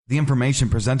The information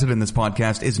presented in this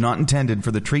podcast is not intended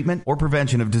for the treatment or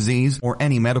prevention of disease or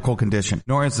any medical condition,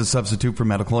 nor as a substitute for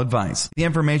medical advice. The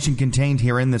information contained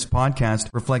here in this podcast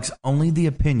reflects only the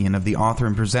opinion of the author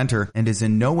and presenter and is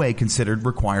in no way considered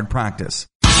required practice.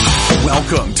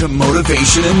 Welcome to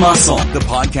Motivation and Muscle, the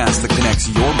podcast that connects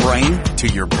your brain to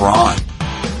your brawn.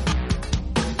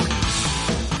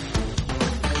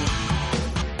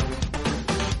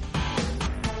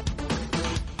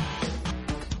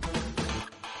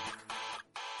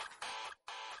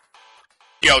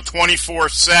 Yo,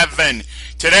 24/7.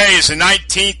 Today is the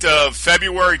 19th of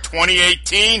February,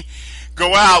 2018.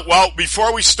 Go out. Well,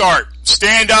 before we start,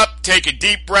 stand up, take a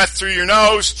deep breath through your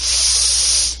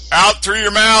nose, out through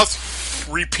your mouth.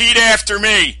 Repeat after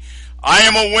me. I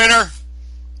am a winner.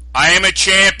 I am a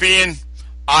champion.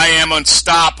 I am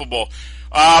unstoppable.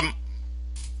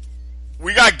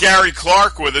 We got Gary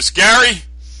Clarke with us. Gary,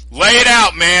 lay it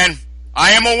out, man.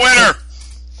 I am a winner.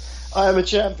 I am a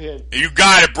champion. You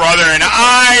got it, brother, and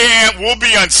we'll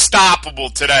be unstoppable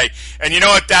today. And you know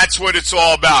what? That's what it's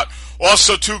all about.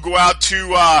 Also, too, go out to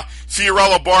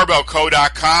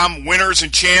FiorilloBarbellCo.com, Winners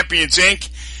and Champions, Inc.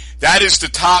 That is the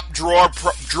top draw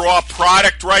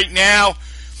product right now.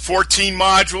 14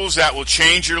 modules that will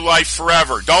change your life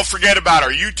forever. Don't forget about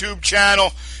our YouTube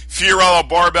channel, Fiorillo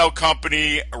Barbell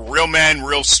Company, Real Men,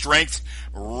 Real Strength,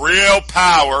 Real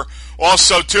Power.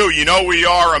 Also, too, you know we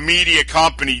are a media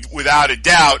company without a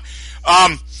doubt.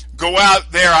 Go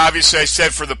out there, obviously I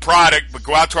said for the product, but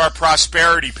go out to our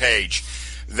prosperity page.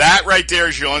 That right there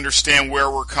is you'll understand where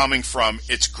we're coming from.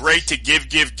 It's great to give,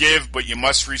 but you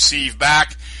must receive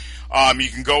back. You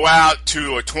can go out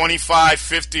to a $25,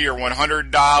 $50, or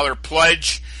 $100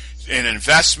 pledge, an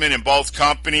investment in both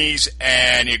companies,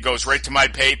 and it goes right to my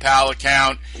PayPal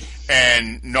account.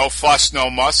 And no fuss, no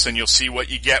muss, and you'll see what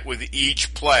you get with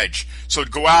each pledge. So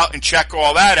go out and check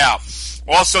all that out.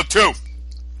 Also, too,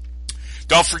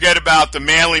 don't forget about the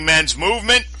Manly Men's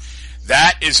Movement.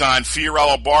 That is on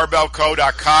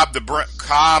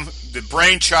FiorilloBarbellCo.com, the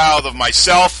brainchild of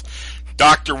myself,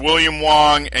 Dr. William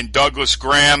Wong, and Douglas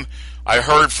Graham. I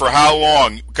heard for how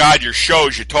long? God, your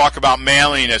shows, you talk about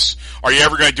manliness. Are you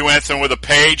ever going to do anything with a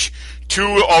page?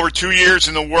 Over 2 years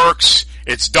in the works,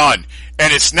 it's done.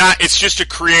 And it's just a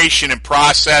creation and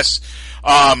process.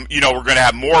 We're going to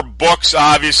have more books,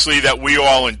 obviously, that we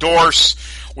all endorse.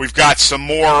 We've got some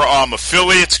more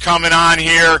affiliates coming on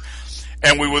here.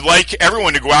 And we would like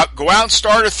everyone to go out and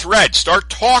start a thread. Start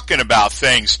talking about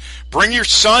things. Bring your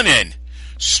son in.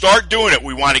 Start doing it.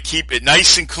 We want to keep it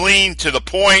nice and clean, to the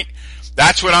point.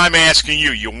 That's what I'm asking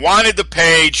you. You wanted the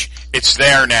page. It's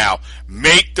there now.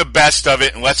 Make the best of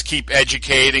it, and let's keep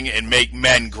educating and make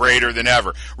men greater than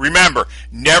ever. Remember,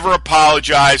 never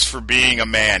apologize for being a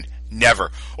man. Never.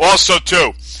 Also,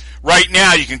 too, right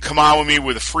now you can come on with me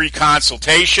with a free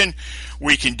consultation.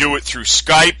 We can do it through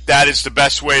Skype. That is the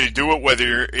best way to do it, whether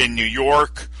you're in New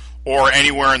York or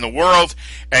anywhere in the world.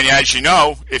 And as you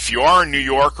know, if you are in New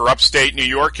York or upstate New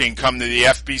York, you can come to the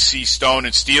FBC Stone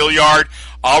and Steel Yard.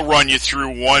 I'll run you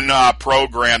through one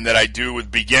program that I do with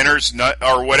beginners,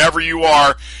 or whatever you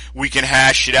are. We can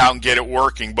hash it out and get it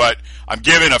working. But I'm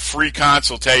giving a free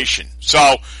consultation.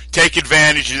 So take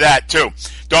advantage of that, too.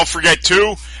 Don't forget,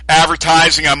 too,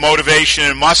 advertising on Motivation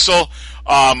and Muscle.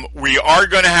 We are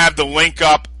going to have the link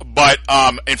up, but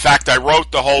in fact, I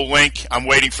wrote the whole link. I'm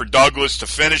waiting for Douglas to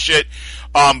finish it.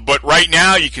 But right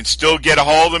now, you can still get a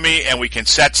hold of me, and we can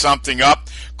set something up.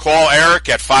 Call Eric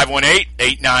at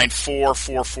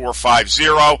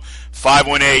 518-894-4450,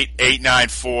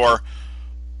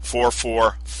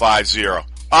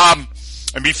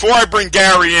 518-894-4450. And before I bring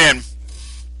Gary in,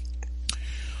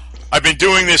 I've been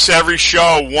doing this every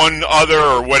show, one other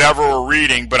or whatever we're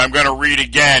reading, but I'm going to read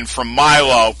again from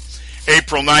Milo,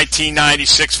 April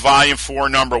 1996, Volume 4,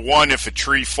 Number 1, If a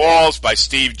Tree Falls, by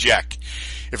Steve Jeck.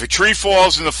 If a tree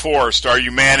falls in the forest, are you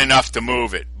man enough to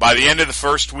move it? By the end of the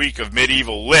first week of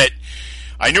Medieval Lit,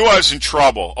 I knew I was in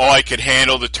trouble. All I could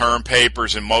handle the term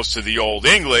papers and most of the Old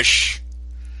English.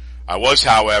 I was,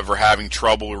 however, having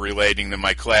trouble relating to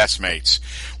my classmates.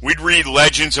 We'd read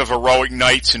legends of heroic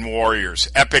knights and warriors,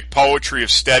 epic poetry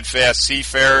of steadfast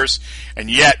seafarers,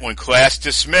 and yet, when class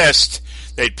dismissed,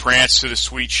 they'd prance to the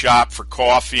sweet shop for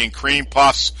coffee and cream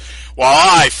puffs, while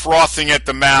I, frothing at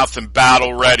the mouth and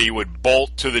battle ready, would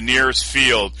bolt to the nearest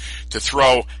field to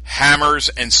throw hammers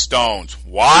and stones.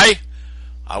 Why?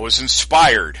 I was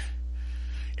inspired.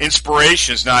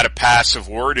 Inspiration is not a passive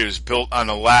word. It is built on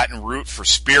the Latin root for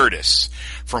spiritus,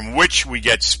 from which we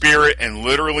get spirit and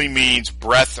literally means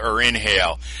breath or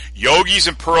inhale. Yogis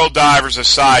and pearl divers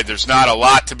aside, there's not a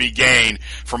lot to be gained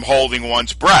from holding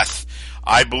one's breath.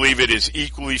 I believe it is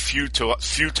equally futile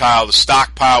to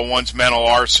stockpile one's mental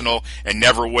arsenal and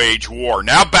never wage war.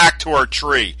 Now back to our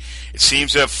tree. It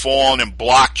seems to have fallen and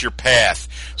blocked your path.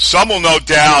 Some will no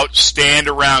doubt stand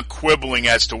around quibbling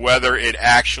as to whether it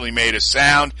actually made a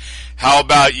sound. How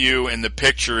about you? And the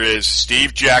picture is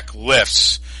Steve Jeck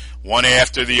lifts, one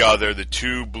after the other, the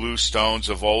two blue stones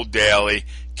of Old Daly,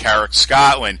 Clarke,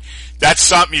 Scotland. That's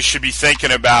something you should be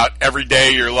thinking about every day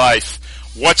of your life.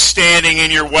 What's standing in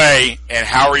your way, and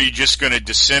how are you just going to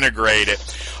disintegrate it?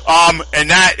 And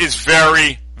that is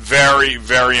very, very,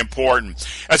 very important.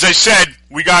 As I said,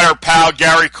 we got our pal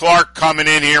Gary Clarke coming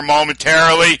in here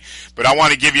momentarily, but I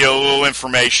want to give you a little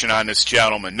information on this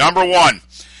gentleman. Number one,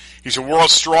 he's a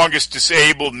world's strongest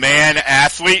disabled man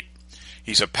athlete.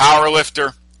 He's a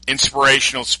powerlifter,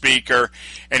 inspirational speaker,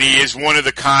 and he is one of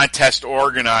the contest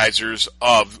organizers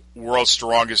of World's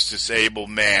Strongest Disabled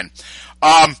Man.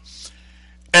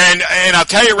 And I'll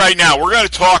tell you right now, we're going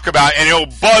to talk about, and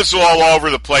it'll buzz all over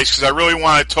the place because I really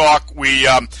want to talk.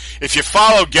 If you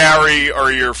follow Gary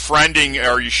or you're friending,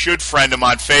 or you should friend him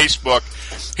on Facebook,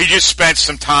 he just spent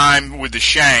some time with the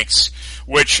Shanks,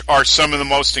 which are some of the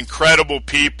most incredible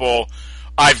people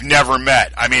I've never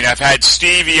met. I mean, I've had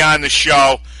Stevie on the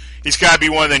show. He's got to be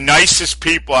one of the nicest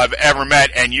people I've ever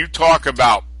met, and you talk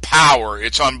about power.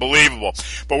 It's unbelievable.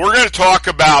 But we're going to talk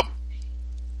about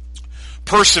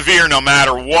persevere no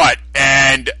matter what,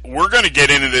 and we're going to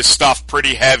get into this stuff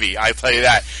pretty heavy, I tell you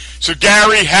that. So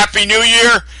Gary, Happy New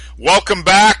Year. Welcome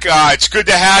back. It's good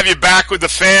to have you back with the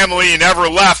family. You never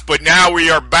left, but now we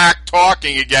are back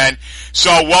talking again. So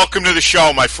welcome to the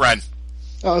show, my friend.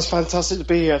 Oh, it's fantastic to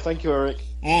be here. Thank you, Eric.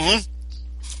 Mm-hmm.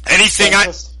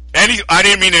 I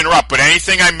didn't mean to interrupt, but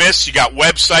anything I missed, you got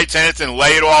websites, anything,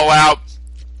 lay it all out.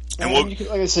 And like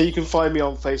I say, you can find me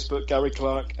on Facebook, Gary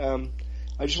Clarke. I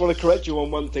just want to correct you on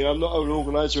one thing. I'm not an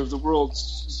organizer of the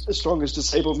world's strongest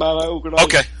disabled man. I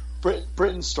organize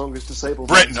Britain's strongest disabled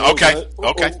man. So okay.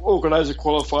 Organize a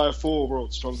qualifier for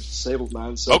world's strongest disabled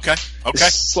man. So okay. It's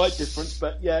a slight difference,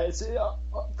 but yeah,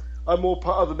 I'm more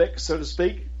part of the mix, so to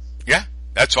speak. Yeah,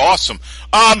 that's awesome.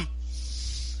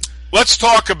 Let's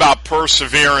talk about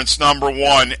perseverance, number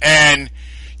one. And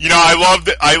you know,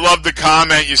 I love the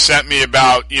comment you sent me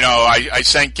about. You know, I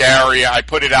sent Gary. I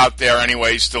put it out there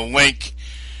anyways. The link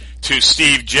to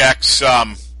Steve Jeck's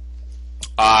Husafel.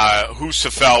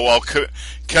 Well,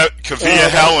 Kavia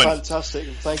Helen. Fantastic,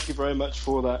 and thank you very much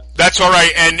for that. That's all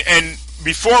right. And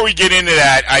before we get into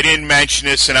that, I didn't mention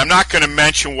this, and I'm not going to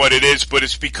mention what it is, but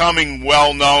it's becoming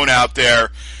well known out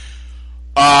there.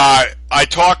 I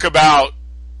talk about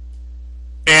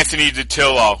Anthony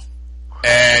DiTillo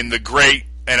and the great,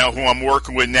 who I'm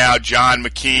working with now, John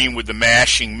McKean with the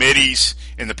mashing middies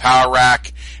in the power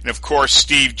rack, and of course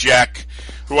Steve Jeck,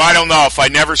 who I don't know, if I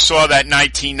never saw that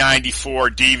 1994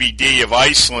 DVD of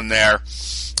Iceland there,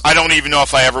 I don't even know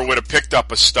if I ever would have picked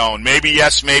up a stone. Maybe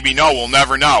yes, maybe no, we'll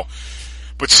never know.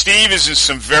 But Steve is in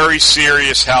some very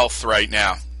serious health right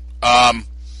now. And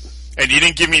he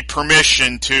didn't give me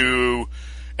permission to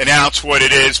announce what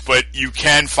it is, but you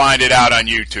can find it out on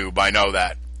YouTube. I know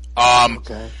that.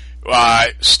 Okay.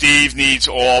 Steve needs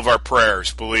all of our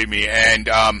prayers, believe me. And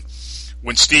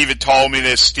when Steve had told me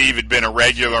this, Steve had been a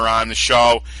regular on the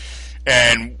show,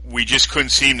 and we just couldn't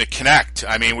seem to connect.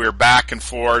 I mean, we were back and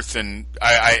forth, and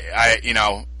I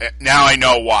now I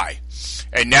know why.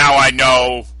 And now I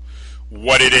know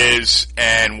what it is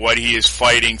and what he is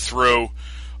fighting through.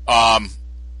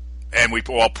 And we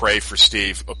all pray for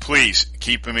Steve. Please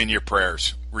keep him in your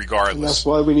prayers, regardless. And that's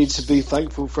why we need to be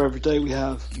thankful for every day we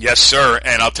have. Yes, sir.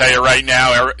 And I'll tell you right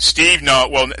now, Steve now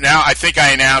I think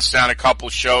I announced on a couple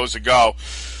shows ago,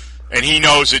 and he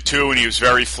knows it too, and he was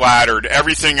very flattered.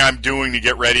 Everything I'm doing to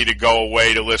get ready to go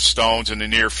away to lift stones in the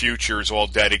near future is all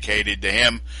dedicated to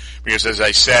him, because as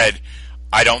I said,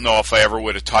 I don't know if I ever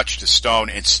would have touched a stone.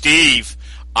 And Steve,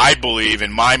 I believe,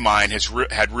 in my mind,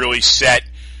 had really set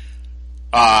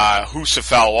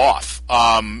Husafel off.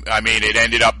 I mean, it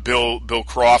ended up Bill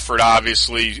Crawford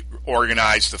obviously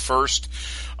organized the first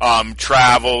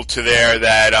travel to there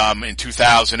that in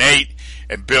 2008,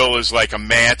 and Bill is like a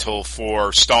mantle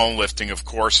for stone lifting, of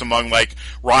course, among like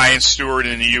Ryan Stewart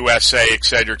in the USA, et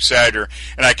cetera, et cetera.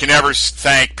 And I can never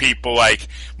thank people like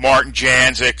Martin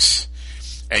Janziks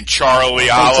and Charlie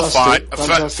Oliphant.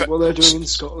 Fantastic what they're doing in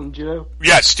Scotland, you know?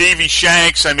 Yeah, Stevie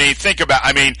Shanks. I mean,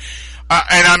 and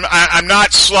I'm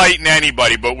not slighting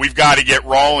anybody, but we've got to get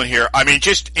rolling here. I mean,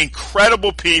 just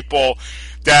incredible people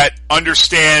that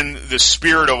understand the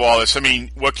spirit of all this. I mean,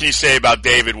 what can you say about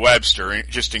David Webster?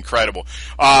 Just incredible.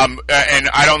 And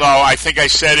I don't know, I think I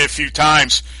said it a few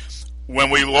times,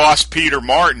 when we lost Peter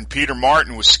Martin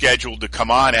was scheduled to come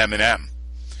on M&M.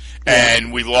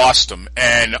 and we lost him.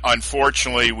 And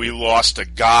unfortunately, we lost a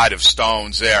god of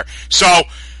stones there. So,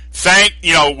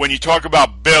 when you talk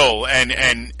about Bill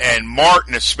and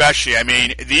Martin especially, I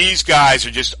mean, these guys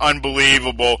are just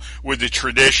unbelievable with the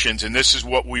traditions, and this is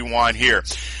what we want here.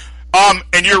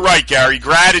 And you're right, Gary.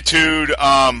 Gratitude,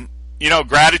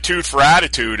 gratitude for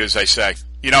attitude, as I say.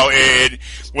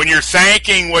 When you're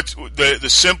thanking, what's the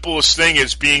simplest thing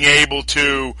is being able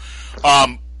to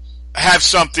have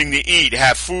something to eat,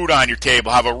 have food on your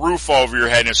table, have a roof over your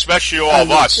head, and especially all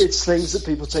of us. It's things that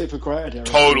people take for granted.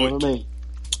 Totally. You know what I mean?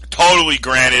 Totally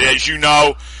granted. As you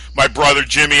know, my brother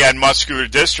Jimmy had muscular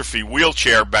dystrophy,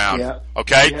 wheelchair bound. Yeah.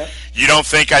 Okay? Yeah. You don't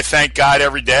think I thank God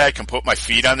every day I can put my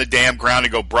feet on the damn ground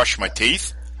and go brush my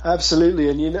teeth? Absolutely,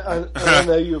 and I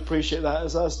know you appreciate that,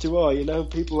 as do I.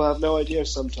 People have no idea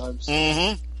sometimes.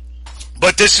 Mm-hmm.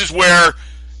 But this is where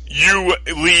you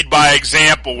lead by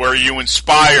example, where you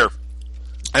inspire.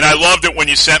 And I loved it when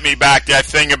you sent me back that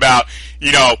thing about,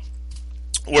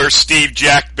 where Steve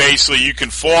Jack basically, you can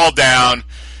fall down,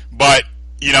 but,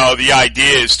 the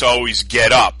idea is to always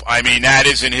get up. I mean, that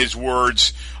isn't his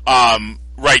words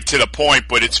right to the point,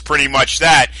 but it's pretty much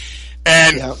that.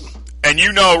 And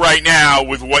right now,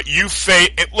 with what you face,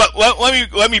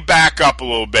 let me back up a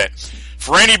little bit.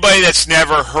 For anybody that's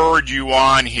never heard you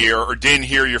on here or didn't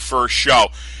hear your first show,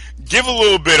 give a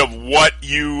little bit of what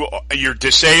you're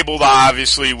disabled,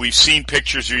 obviously. We've seen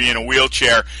pictures of you in a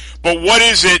wheelchair. But what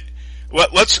is it?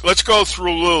 Let's go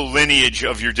through a little lineage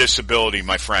of your disability,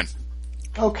 my friend.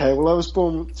 Okay, well, I was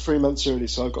born 3 months early,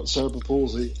 so I've got cerebral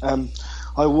palsy.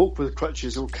 I walk with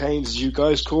crutches or canes, as you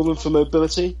guys call them, for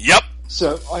mobility. Yep.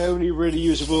 So I only really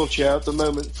use a wheelchair at the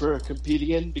moment for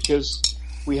competing in, because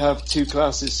we have 2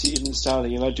 classes, seated and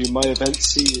standing, and I do my events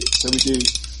seated. So we do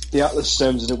the Atlas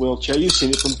Stones in a wheelchair. You've seen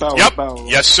it from barrel to barrel.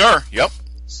 Right? Yes, sir. Yep.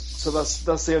 So that's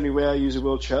the only way I use a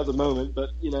wheelchair at the moment.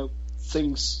 But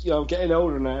things. I'm getting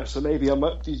older now, so maybe I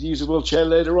might use a wheelchair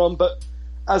later on. But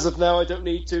as of now, I don't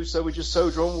need to. So we just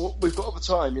soldier on what we've got at the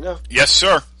time. Yes,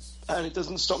 sir. And it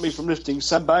doesn't stop me from lifting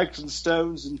sandbags and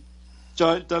stones and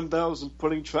giant dumbbells and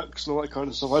pulling trucks and all that kind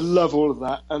of stuff. I love all of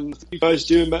that, and you guys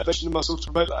do motivation and muscle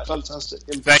to promote that. Fantastic.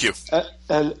 And, thank you.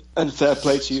 And fair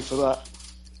play to you for that,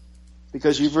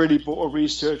 because you've really brought a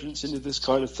resurgence into this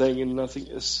kind of thing. And I think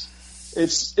it's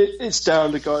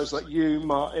down to guys like you,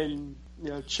 Martin,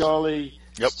 Charlie,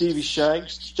 Stevie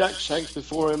Shanks, Jack Shanks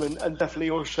before him, and definitely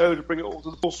your show to bring it all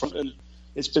to the forefront. And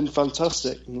it's been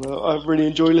fantastic. I really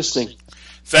enjoy listening.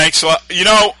 Thanks a lot.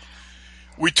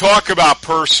 We talk about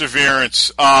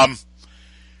perseverance. To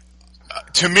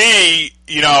me,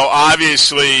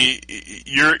 obviously,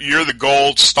 you're the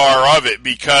gold star of it,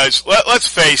 because let's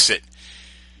face it,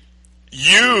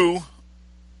 you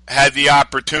had the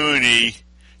opportunity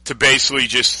to basically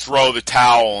just throw the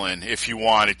towel in if you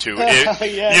wanted to.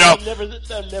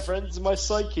 That never ends in my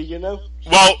psyche,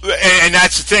 Well, and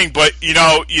that's the thing. But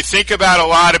you think about a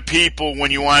lot of people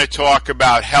when you want to talk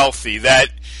about healthy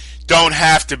that don't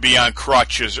have to be on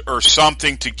crutches or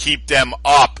something to keep them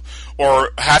up, or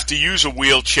have to use a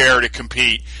wheelchair to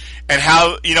compete. And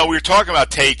how, we were talking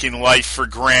about taking life for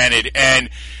granted, and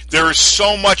there is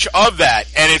so much of that.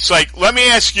 And it's like, let me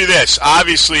ask you this.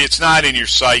 Obviously, it's not in your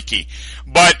psyche,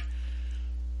 but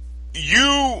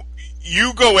you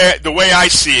go at, the way I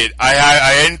see it,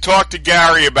 I didn't talk to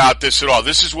Gary about this at all.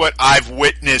 This is what I've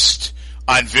witnessed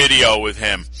on video with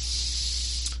him.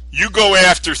 You go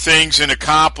after things and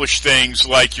accomplish things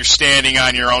like you're standing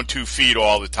on your own 2 feet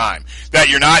all the time. That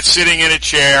you're not sitting in a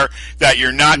chair, that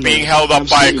you're not being held up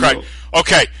by a crutch.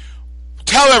 Okay,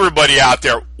 tell everybody out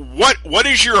there, what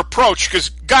is your approach? Because,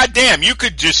 goddamn, you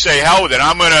could just say, hell with it,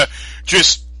 I'm going to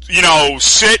just,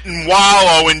 sit and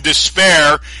wallow in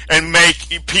despair and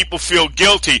make people feel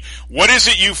guilty. What is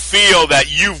it you feel that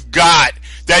you've got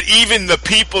that even the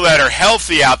people that are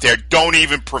healthy out there don't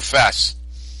even profess?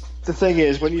 The thing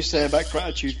is, when you say about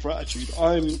gratitude,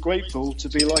 I'm grateful to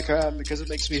be like I am, because it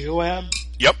makes me who I am.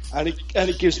 Yep. And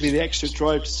it gives me the extra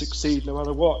drive to succeed no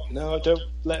matter what. I don't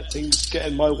let things get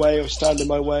in my way or stand in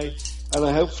my way,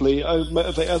 and hopefully I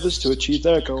motivate others to achieve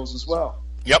their goals as well.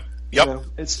 Yep.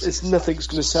 It's nothing's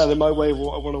going to stand in my way of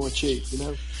what I want to achieve.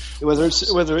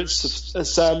 Whether it's a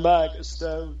sandbag, a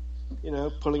stone,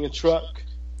 pulling a truck,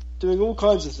 doing all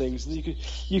kinds of things. And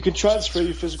you can transfer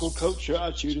your physical culture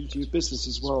attitude into your business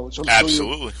as well, which I'm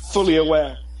sure you're fully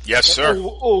aware. Yes, sir.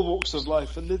 All walks of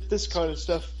life, and this kind of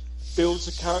stuff builds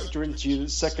a character into you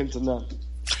that's second to none.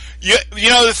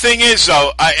 The thing is,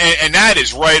 though, and that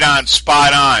is right on,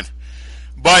 spot on.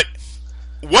 But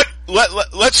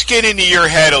let's get into your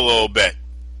head a little bit.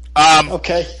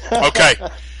 Okay. Okay.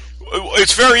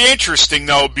 It's very interesting,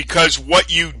 though, because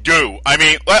what you do, I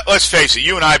mean, let's face it,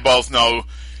 you and I both know,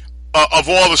 of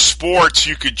all the sports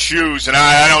you could choose, and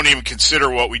I don't even consider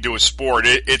what we do a sport,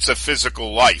 it's a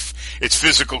physical life. It's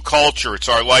physical culture. It's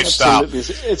our lifestyle.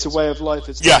 Absolutely. It's a way of life.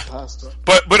 It's not a pastime.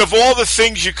 But of all the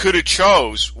things you could have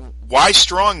chose, why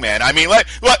strongman? I mean,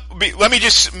 let me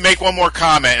just make one more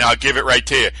comment, and I'll give it right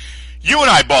to you. You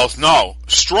and I both know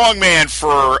strongman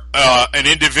for an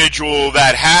individual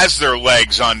that has their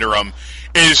legs under them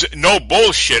is no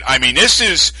bullshit. I mean, this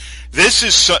is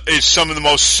some of the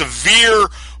most severe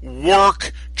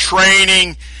work,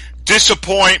 training,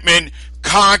 disappointment,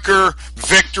 conquer,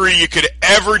 victory you could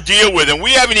ever deal with. And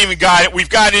we haven't even we've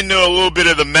got into a little bit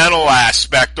of the mental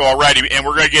aspect already, and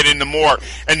we're going to get into more,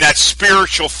 and that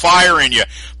spiritual fire in you.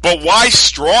 But why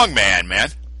strongman, man?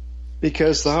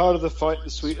 Because the harder the fight, the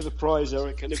sweeter the prize,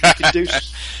 Eric. And if we can do,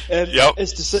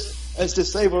 as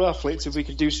disabled athletes, if we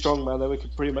can do strongman, then we can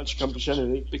pretty much accomplish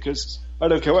anything. Because I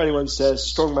don't care what anyone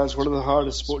says, strongman's one of the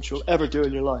hardest sports you'll ever do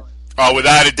in your life. Oh,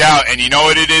 without a doubt. And you know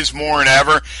what it is more than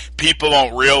ever? People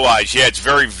don't realize. Yeah, it's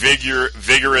very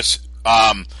vigorous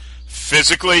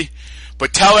physically.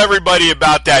 But tell everybody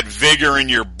about that vigor in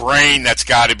your brain that's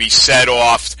got to be set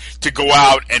off to go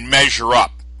out and measure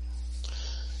up.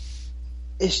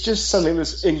 It's just something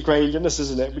that's ingrained in us,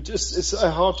 isn't it? It's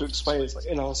hard to explain. It's like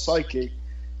in our psyche.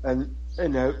 And,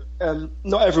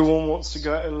 not everyone wants to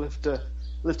go out and lift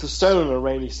a stone on a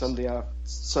rainy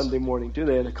Sunday morning, do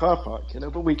they, in a car park,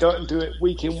 but we go out and do it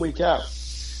week in, week out.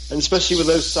 And especially with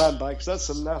those sandbags, that's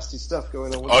some nasty stuff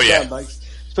going on with the sandbags,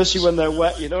 especially when they're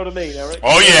wet, you know what I mean, Eric?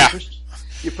 Oh, yeah.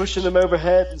 You're pushing them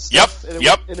overhead and stuff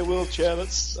in a wheelchair.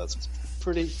 That's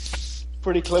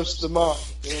pretty close to the mark.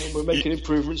 We're making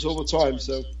improvements all the time,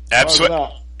 so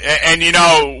absolutely. And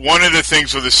one of the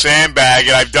things with a sandbag,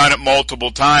 and I've done it multiple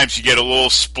times, you get a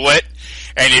little split,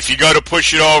 and if you go to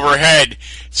push it overhead,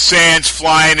 sand's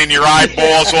flying in your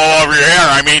eyeballs all over your hair.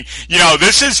 I mean,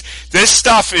 this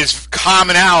stuff is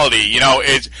commonality,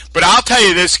 but I'll tell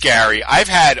you this, Gary, I've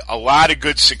had a lot of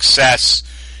good success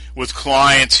with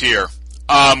clients here,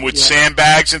 with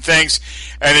sandbags and things,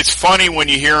 and it's funny when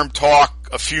you hear them talk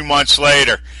a few months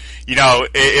later,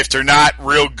 if they're not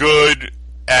real good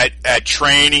at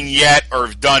training yet, or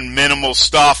have done minimal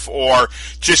stuff, or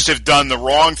just have done the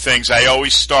wrong things, I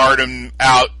always start them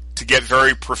out to get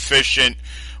very proficient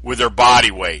with their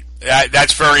body weight.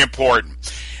 That's very important.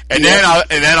 And then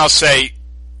I'll say,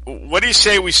 what do you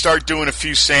say we start doing a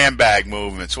few sandbag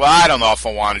movements? Well, I don't know if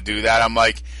I want to do that. I'm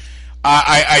like,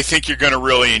 I think you're going to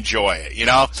really enjoy it,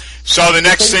 So the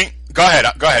next thing, go ahead.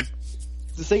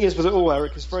 The thing is with it all,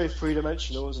 Eric, it's very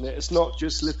three-dimensional, isn't it? It's not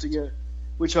just lifting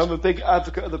which I'm a big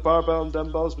advocate of the barbell and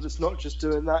dumbbells, but it's not just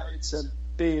doing that.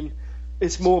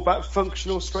 It's more about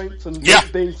functional strength and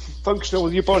being functional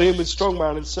with your body and with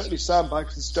strongman, and certainly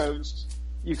sandbags and stones.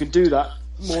 You can do that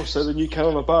more so than you can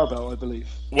on a barbell, I believe.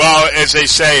 Well, as they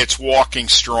say, it's walking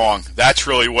strong. That's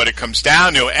really what it comes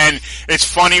down to. And it's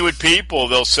funny with people.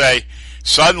 They'll say,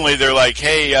 suddenly they're like,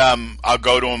 hey, I'll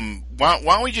go to them. Why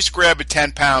don't we just grab a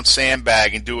 10-pound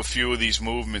sandbag and do a few of these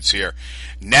movements here?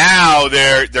 Now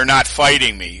they're not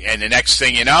fighting me, and the next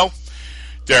thing you know,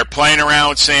 they're playing around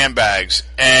with sandbags,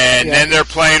 and then they're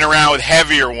playing around with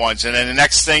heavier ones, and then the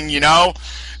next thing you know,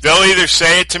 they'll either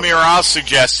say it to me or I'll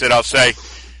suggest it. I'll say,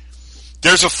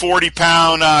 there's a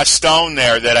 40-pound stone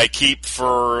there that I keep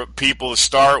for people to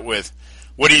start with.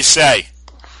 What do you say?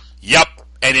 Yep.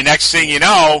 And the next thing you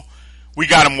know, we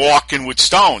got them walking with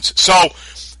stones. So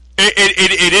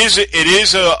it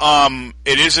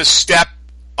is a step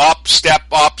up, step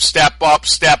up, step up,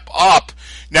 step up.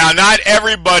 Now, not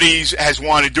everybody has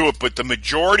wanted to do it, but the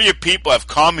majority of people have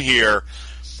come here,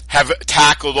 have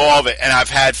tackled all of it, and I've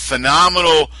had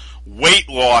phenomenal weight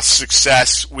loss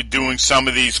success with doing some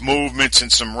of these movements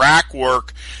and some rack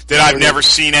work that I've never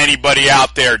seen anybody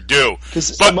out there do.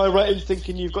 Am I right in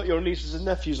thinking you've got your nieces and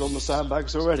nephews on the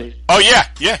sandbags already? Oh,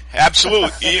 yeah,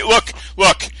 absolutely. Look,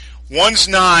 one's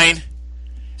 9,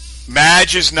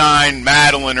 Madge is 9,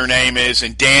 Madeline her name is,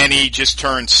 and Danny just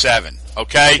turned 7,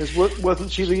 okay?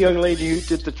 Wasn't she the young lady who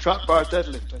did the trap bar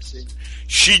deadlift, I see?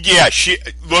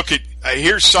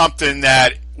 Here's something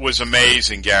that was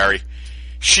amazing, Gary.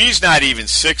 She's not even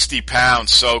 60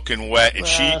 pounds soaking wet, and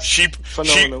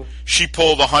she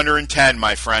pulled 110,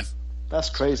 my friend. That's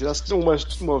crazy. That's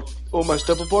almost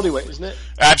double body weight, isn't it?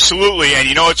 Absolutely. And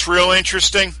you know what's real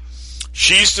interesting?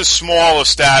 She's the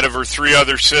smallest out of her 3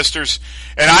 other sisters,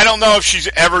 and I don't know if she's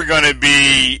ever going to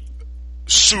be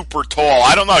super tall.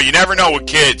 I don't know. You never know with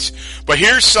kids. But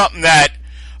here's something that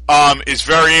is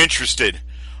very interesting.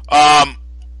 The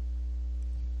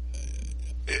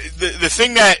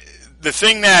thing that the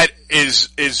thing that is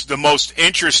the most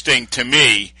interesting to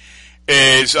me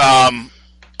is that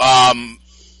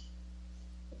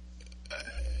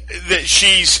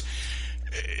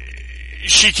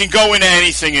she can go into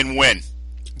anything and win.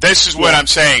 This is what I'm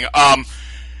saying.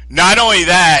 Not only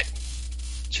that,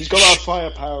 she's got a lot of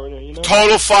firepower in her, you know?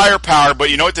 Total firepower, but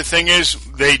you know what the thing is?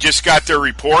 They just got their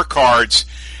report cards,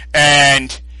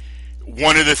 and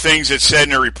one of the things that said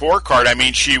in her report card, I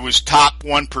mean, she was top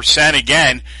 1%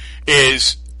 again,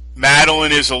 is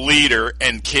Madeline is a leader,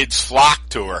 and kids flock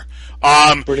to her.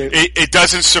 It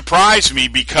doesn't surprise me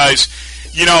because,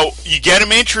 you know, you get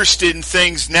them interested in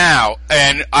things now,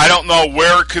 and I don't know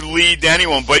where it could lead to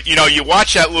anyone, but, you know, you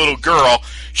watch that little girl,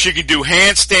 she can do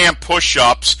handstand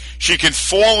push-ups, she can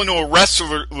fall into a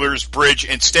wrestler's bridge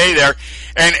and stay there,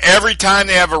 and every time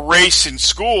they have a race in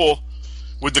school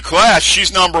with the class,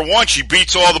 she's number one. She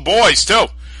beats all the boys, too.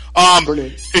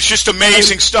 It's just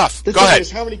amazing stuff. Go ahead.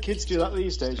 How many kids do that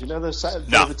these days? You know, they're sat in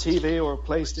front of a TV or a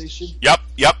PlayStation. Yep.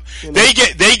 You know? They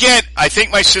get, I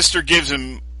think my sister gives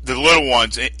them, the little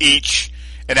ones, each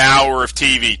an hour of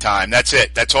TV time. That's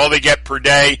it. That's all they get per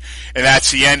day, and that's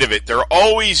the end of it. They're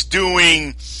always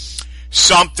doing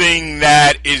something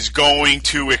that is going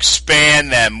to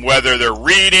expand them, whether they're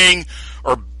reading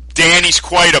or Danny's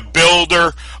quite a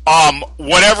builder,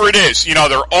 whatever it is. You know,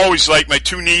 they're always, like, my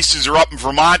two nieces are up in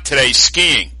Vermont today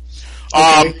skiing.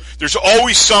 There's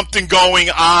always something going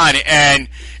on, and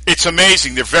it's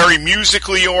amazing. They're very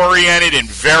musically oriented and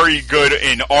very good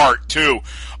in art, too.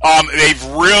 They've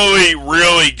really,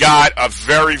 really got a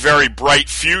very, very bright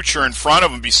future in front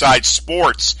of them besides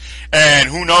sports, and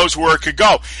who knows where it could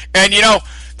go. And, you know,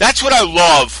 that's what I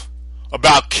love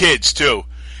about kids, too.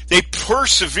 They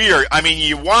persevere. I mean,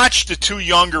 you watch the two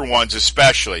younger ones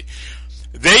especially.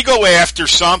 They go after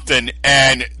something,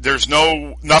 and there's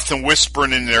nothing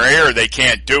whispering in their ear they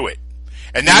can't do it.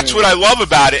 And that's what I love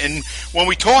about it. And when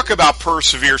we talk about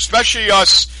persevere, especially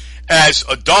us as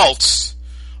adults,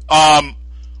 a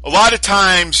lot of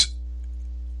times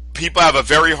people have a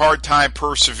very hard time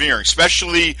persevering,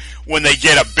 especially when they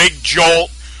get a big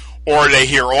jolt or they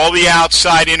hear all the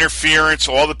outside interference,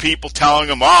 all the people telling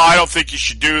them, I don't think you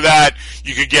should do that.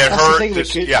 You could get hurt.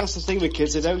 That's the thing with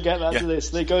kids. They don't get that to this.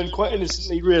 They go in quite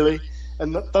innocently, really.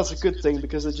 And that's a good thing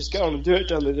because they just get on and do it,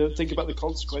 don't they? They don't think about the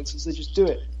consequences. They just do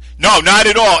it. No, not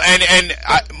at all. And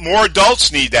more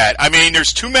adults need that. I mean,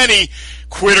 there's too many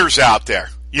quitters out there.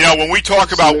 You know, when we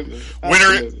talk about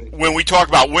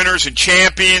winners and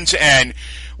champions, and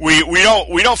we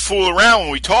don't fool around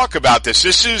when we talk about this.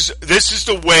 This is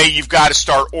the way you've got to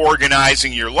start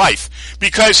organizing your life,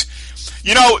 because,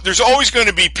 you know, there's always going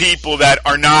to be people that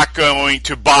are not going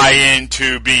to buy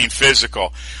into being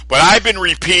physical. But I've been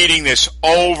repeating this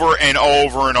over and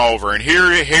over and over. And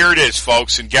here it is,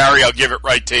 folks. And Gary, I'll give it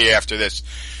right to you after this.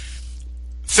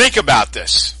 Think about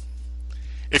this.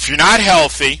 If you're not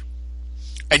healthy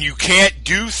and you can't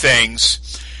do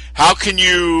things, how can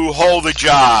you hold a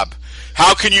job?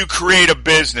 How can you create a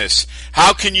business?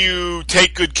 How can you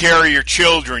take good care of your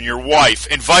children, your wife,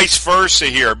 and vice versa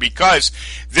here? Because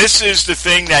this is the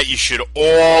thing that you should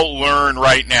all learn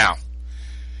right now.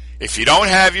 If you don't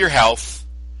have your health,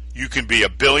 you can be a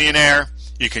billionaire,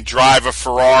 you can drive a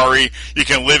Ferrari, you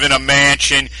can live in a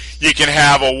mansion, you can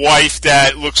have a wife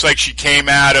that looks like she came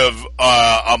out of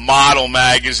a model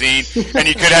magazine, and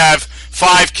you could have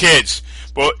 5 kids.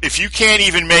 But if you can't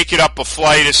even make it up a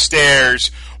flight of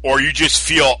stairs, or you just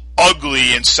feel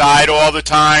ugly inside all the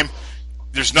time,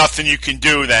 there's nothing you can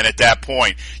do then at that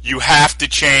point. You have to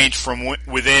change from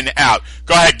within out.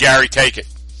 Go ahead, Gary, take it.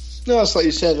 No, it's like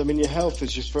you said. I mean, your health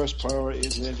is your first priority,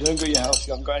 isn't it? If you don't got your health,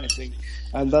 you haven't got anything,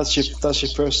 and that's your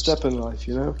first step in life,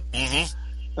 you know.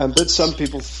 Mm-hmm. But some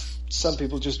people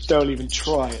just don't even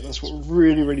try it. That's what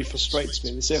really, really frustrates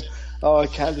me. They say, "Oh, I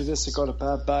can't do this. I got a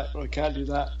bad back, or I can't do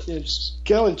that." You know, just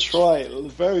go and try it at the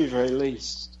very, very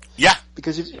least. Yeah.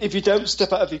 Because if you don't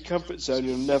step out of your comfort zone,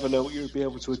 you'll never know what you'll be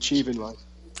able to achieve in life.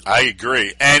 I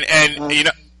agree. And you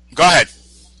know, go ahead.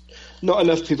 Not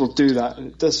enough people do that,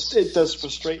 and it does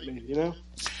frustrate me, you know?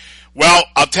 Well,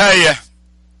 I'll tell you,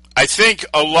 I think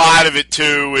a lot of it,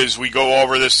 too, is we go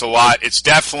over this a lot. It's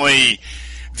definitely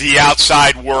the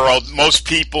outside world. Most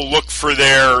people look for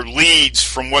their leads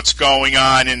from what's going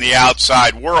on in the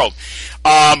outside world.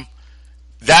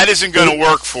 That isn't going to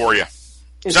work for you.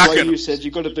 It's like you said,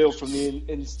 you've got to build from the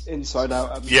inside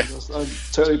out. I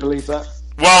totally believe that.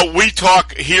 Well, we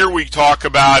talk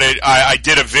about it. I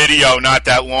did a video not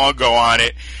that long ago on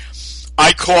it.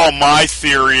 I call my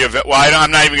theory of it, well,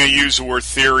 I'm not even going to use the word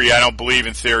theory. I don't believe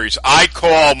in theories. I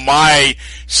call my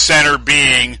center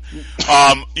being,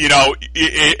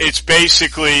 it's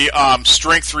basically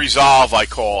strength resolve, I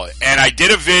call it. And I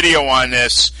did a video on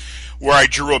this where I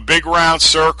drew a big round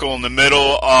circle in the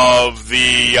middle of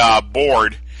the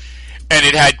board, and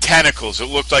it had tentacles. It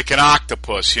looked like an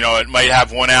octopus. It might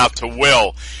have one out to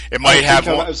will. It might have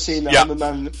one. I've seen that on the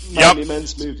Manly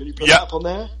Men's movement. You put that up on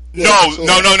there?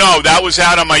 No. That was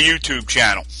out on my YouTube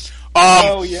channel.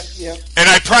 Yeah. And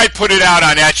I probably put it out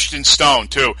on Etched in Stone,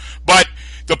 too. But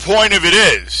the point of it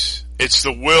is, it's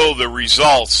the will, the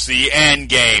results, the end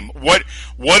game. What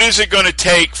is it going to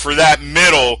take for that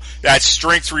middle, that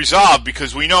strength resolve?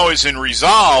 Because we know as in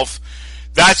resolve,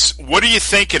 what are you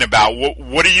thinking about?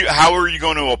 How are you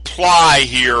going to apply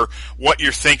here what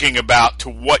you're thinking about to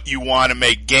what you want to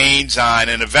make gains on?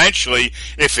 And eventually,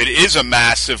 if it is a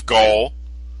massive goal,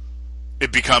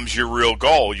 it becomes your real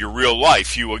goal, your real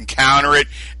life. You encounter it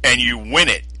and you win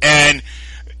it. And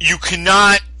you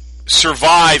cannot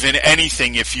survive in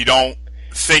anything if you don't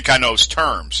think on those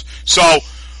terms. So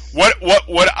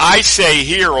what I say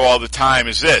here all the time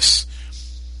is this.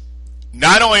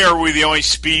 Not only are we the only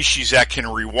species that can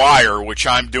rewire, which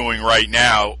I'm doing right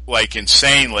now, like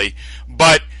insanely,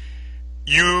 but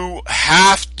you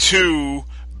have to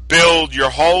build your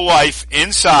whole life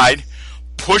inside,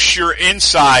 push your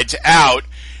insides out,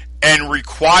 and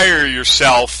require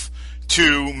yourself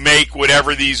to make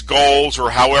whatever these goals or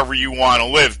however you want to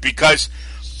live. Because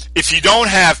if you don't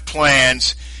have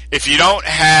plans, if you don't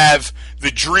have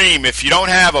the dream, if you don't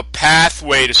have a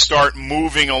pathway to start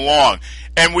moving along,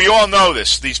 and we all know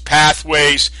this, these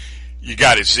pathways, you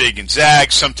got to zig and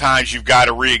zag. Sometimes you've got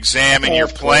to re-examine your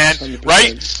plan,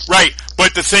 100%. Right.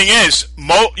 But the thing is,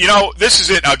 this is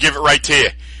it. I'll give it right to you.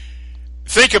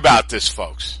 Think about this,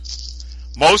 folks.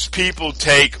 Most people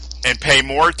take and pay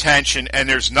more attention, and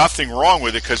there's nothing wrong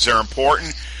with it because they're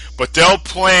important, but they'll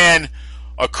plan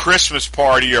a Christmas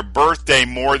party or birthday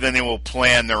more than they will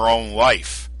plan their own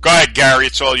life. Go ahead, Gary.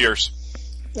 It's all yours.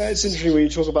 Yeah, it's interesting when you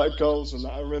talk about goals and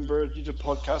that. I remember you did a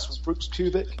podcast with Brooks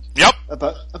Kubik. Yep.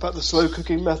 About the slow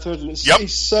cooking method, and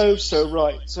he's so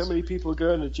right. So many people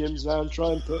go in the gyms now and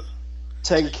try and put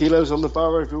 10 kilos on the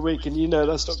bar every week, and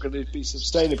that's not going to be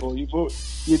sustainable.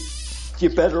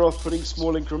 You're better off putting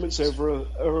small increments over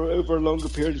a longer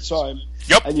period of time.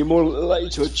 Yep. And you're more likely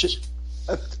to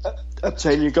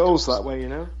obtain your goals that way.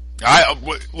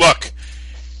 Look.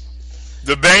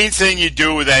 The main thing you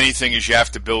do with anything is you have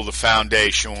to build a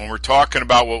foundation. When we're talking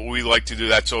about what we like to do,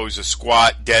 that's always a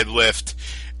squat, deadlift,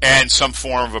 and some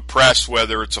form of a press,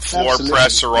 whether it's a floor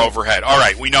press or overhead. All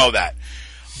right, we know that.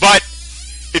 But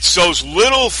it's those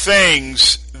little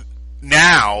things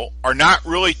now are not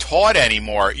really taught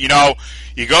anymore. You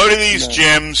go to these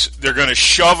gyms, they're going to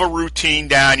shove a routine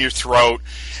down your throat.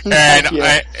 And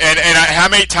how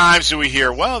many times do we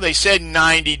hear, well, they said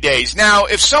 90 days. Now,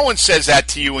 if someone says that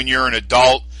to you and you're an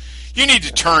adult, you need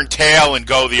to turn tail and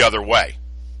go the other way.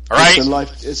 All right?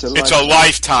 It's a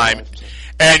lifetime.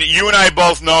 And you and I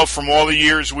both know from all the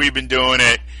years we've been doing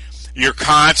it, you're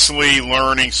constantly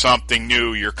learning something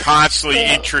new. You're constantly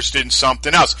interested in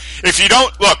something else. If you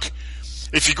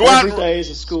go out... Every day is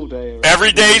a school day. Right?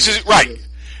 Every day is... Right.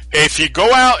 If you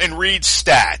go out and read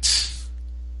stats...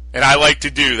 And I like to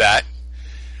do that.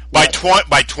 By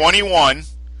 21,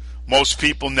 most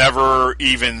people never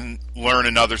even learn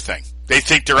another thing. They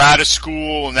think they're out of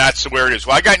school and that's where it is.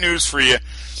 Well, I got news for you.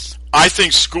 I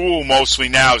think school mostly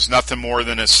now is nothing more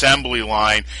than an assembly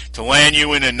line to land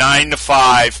you in a 9 to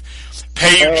 5,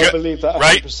 pay you I believe that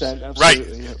 100%, right,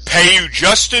 yeah. Pay you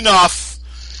just enough,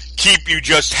 keep you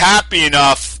just happy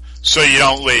enough so you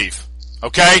don't leave.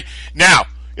 Okay? Now,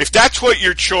 if that's what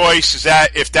your choice is,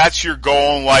 if that's your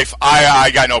goal in life, I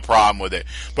got no problem with it.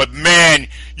 But man,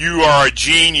 you are a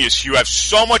genius. You have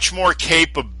so much more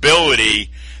capability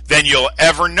than you'll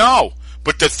ever know.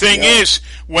 But the thing is,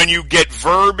 when you get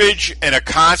verbiage and a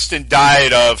constant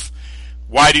diet of,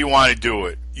 why do you want to do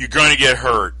it? You're going to get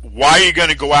hurt. Why are you going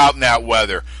to go out in that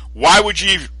weather? Why would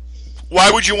you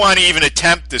want to even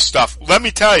attempt this stuff? Let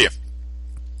me tell you.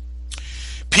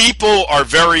 People are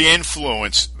very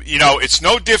influenced. It's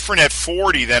no different at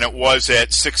 40 than it was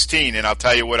at 16, and I'll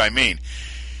tell you what I mean.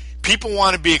 People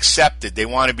want to be accepted. They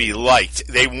want to be liked.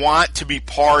 They want to be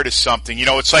part of something.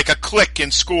 It's like a clique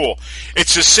in school.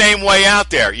 It's the same way out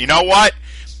there. You know what?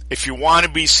 If you want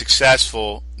to be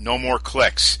successful, no more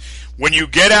cliques. When you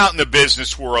get out in the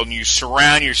business world and you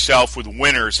surround yourself with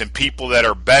winners and people that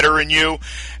are better than you,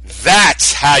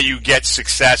 that's how you get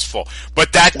successful.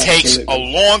 But that takes a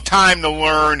long time to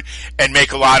learn and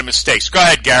make a lot of mistakes. Go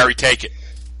ahead, Gary, take it.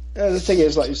 The thing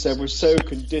is, like you said, we're so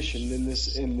conditioned in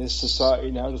this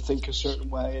society now to think a certain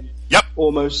way and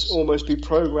almost be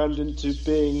programmed into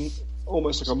being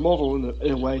almost like a model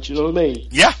in a way. Do you know what I mean?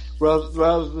 Yeah.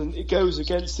 Rather than it goes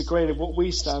against the grain of what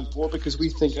we stand for because we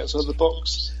think outside the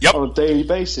box Yep. on a daily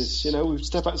basis. You know, we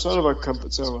step outside of our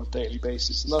comfort zone on a daily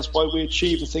basis, and that's why we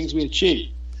achieve the things we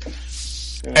achieve.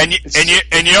 And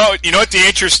you know what the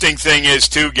interesting thing is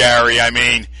too, Gary. I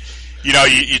mean, you know,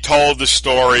 you told the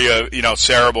story of, you know,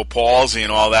 cerebral palsy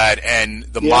and all that, and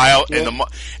the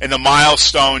and the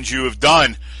milestones you have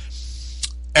done,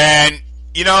 and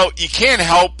you know, you can't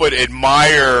help but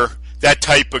admire that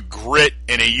type of grit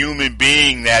in a human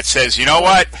being that says, you know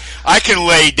what, I can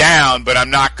lay down, but I'm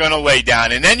not going to lay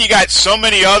down. And then you got so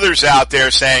many others out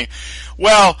there saying,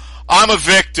 well, I'm a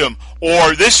victim,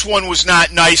 or this one was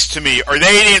not nice to me, or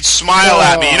they didn't smile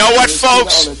at me. You know what,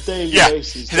 folks?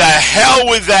 Basis, the hell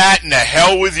with that and the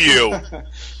hell with you.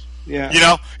 Yeah. You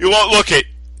know, look at,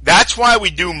 that's why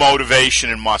we do motivation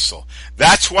and muscle.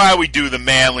 That's why we do the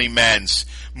manly men's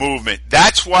movement.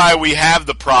 That's why we have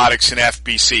the products in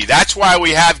FBC. That's why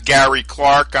we have Gary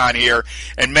Clarke on here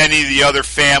and many of the other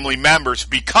family members,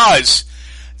 because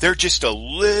they're just a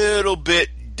little bit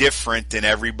different than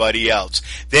everybody else.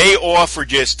 They offer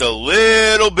just a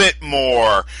little bit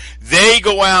more. They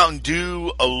go out and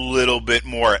do a little bit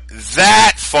more.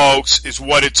 That, folks, is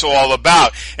what it's all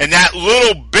about. And that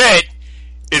little bit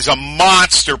is a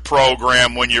monster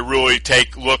program when you really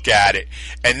take a look at it.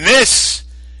 And this,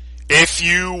 if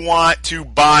you want to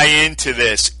buy into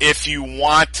this, if you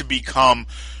want to become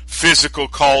physical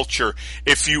culture,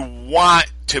 if you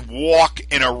want to walk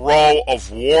in a row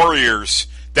of warriors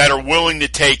that are willing to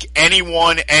take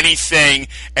anyone, anything,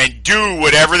 and do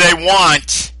whatever they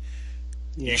want,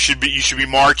 you should be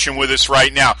marching with us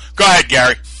right now. Go ahead,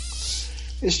 Gary.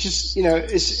 It's just, you know,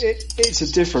 it's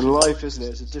a different life, isn't it?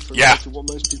 It's a different life to what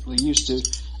most people are used to,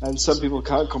 and some people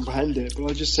can't comprehend it. But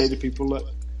I just say to people, look,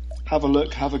 have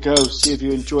a go, see if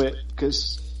you enjoy it,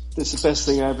 because that's the best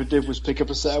thing I ever did was pick up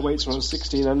a set of weights when I was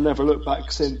 16. I never looked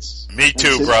back since. Me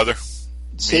too, brother.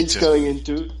 Since going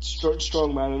into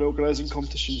strongman and organising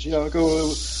competitions, you know, I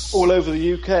go all over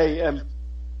the UK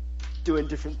doing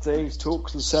different things,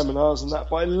 talks and seminars and that.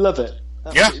 But I love it.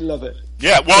 Absolutely love it.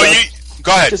 Yeah. Well,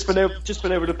 go ahead. Just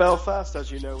been over to Belfast,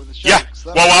 as you know, with the Yeah. Sharks.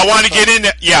 Well, I want to get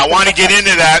into. Yeah, I want to get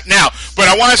into that now. But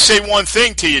I want to say one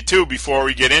thing to you too before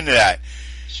we get into that.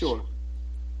 Sure.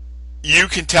 You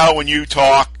can tell when you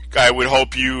talk. I would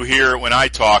hope you hear it when I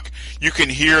talk. You can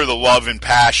hear the love and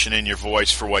passion in your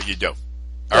voice for what you do.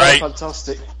 All right.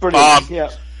 Fantastic. Brilliant.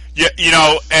 Yeah, you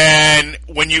know, and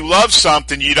when you love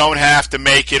something, you don't have to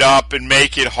make it up and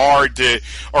make it hard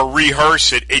or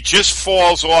rehearse it. It just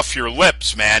falls off your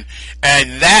lips, man.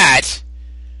 And that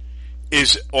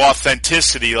is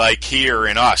authenticity, like here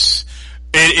in us.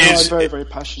 It is. I'm very, very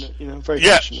passionate, you know, very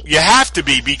passionate. You have to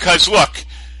be, because look,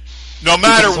 no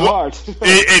matter what,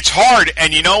 it's hard.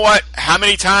 And you know what? How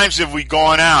many times have we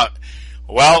gone out?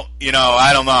 Well, you know,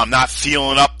 I don't know. I'm not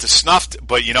feeling up to snuff,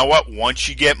 but you know what? Once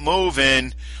you get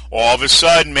moving, all of a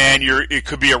sudden, man, it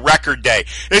could be a record day.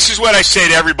 This is what I say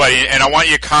to everybody, and I want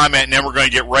you to comment, and then we're going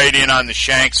to get right in on the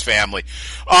Shanks family.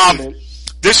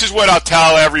 This is what I'll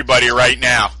tell everybody right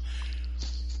now.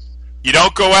 You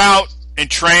don't go out and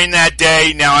train that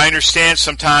day. Now, I understand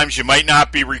sometimes you might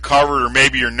not be recovered, or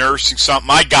maybe you're nursing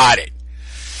something. I got it.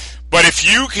 But if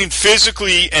you can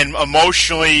physically and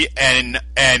emotionally and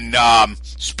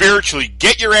spiritually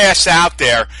get your ass out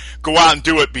there, go out and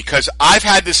do it, because I've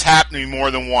had this happen to me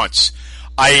more than once.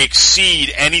 I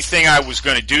exceed anything I was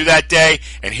going to do that day,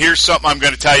 and here's something I'm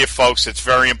going to tell you, folks, that's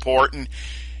very important.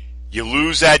 You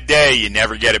lose that day, you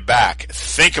never get it back.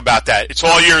 Think about that. It's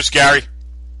all yours, Gary.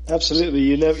 Absolutely.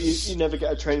 You never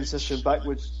get a training session back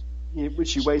which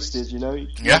you wasted, you know. You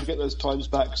never get those times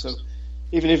back, so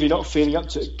even if you're not feeling up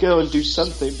to it, go and do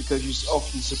something, because you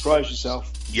often surprise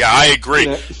yourself. Yeah, I agree.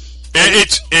 You know?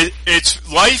 It's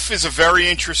life is a very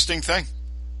interesting thing.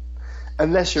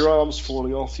 Unless your arm's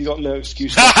falling off, you got no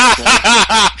excuse. That's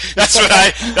what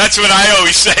I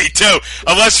always say too.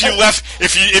 Unless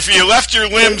if you left your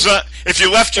limbs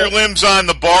on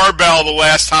the barbell the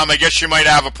last time, I guess you might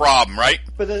have a problem, right?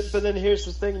 But then here's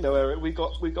the thing, though, Eric. We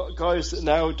got guys that are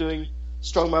now doing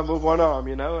strongman with one arm,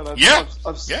 you know, and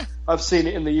I've seen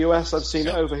it in the US. I've seen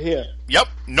it over here. Yep,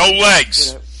 no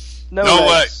legs. You know, no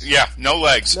legs. No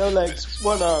legs. No legs,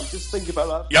 one arm. Just think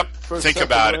about that. Yep, think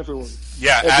about it. Everyone.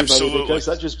 Yeah, everybody, absolutely. Because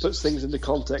that just puts things into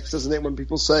context, doesn't it? When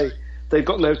people say they've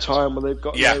got no time, or they've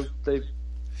got they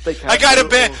can't. I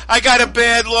got a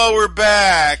bad lower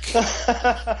back.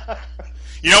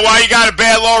 You know why you got a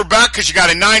bad lower back? Because you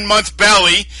got a 9-month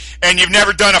belly and you've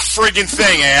never done a friggin'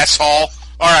 thing, asshole.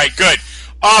 All right, good.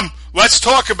 Let's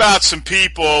talk about some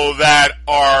people that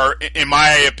are, in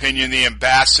my opinion, the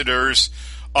ambassadors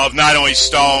of not only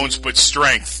stones but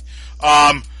strength.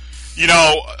 You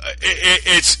know,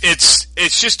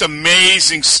 it's just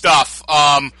amazing stuff.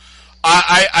 I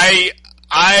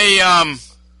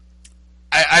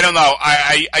don't know.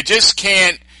 I just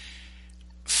can't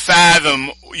fathom,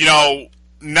 you know,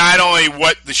 not only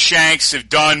what the Shanks have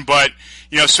done, but,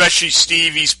 you know, especially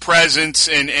Stevie's presence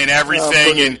and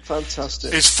everything. Oh, and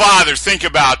fantastic. His father, think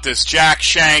about this. Jack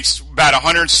Shanks, about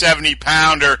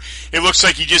 170-pounder. It looks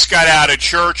like he just got out of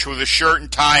church with a shirt and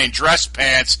tie and dress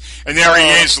pants, and there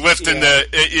he is lifting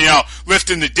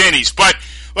lifting the dinnies. But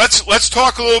let's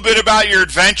talk a little bit about your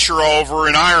adventure over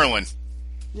in Ireland.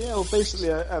 Yeah, well,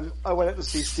 basically, I went out to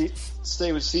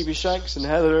stay with Stevie Shanks and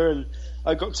Heather, and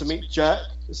I got to meet Jack.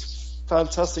 It's a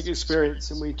fantastic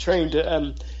experience, and we trained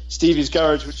at Stevie's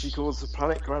garage, which he calls the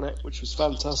Planet Granite, which was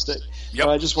fantastic. Yep.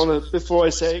 And I just want to, before I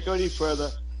go any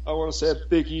further, I want to say a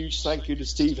big, huge thank you to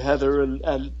Steve, Heather,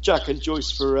 and Jack and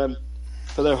Joyce for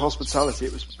their hospitality.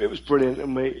 It was brilliant,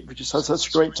 and we just had such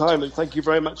a great time. And thank you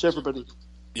very much, everybody.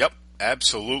 Yep,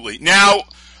 absolutely. Now,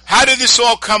 how did this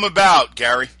all come about,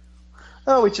 Gary?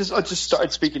 Oh, I just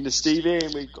started speaking to Stevie,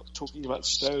 and we got talking about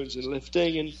stones and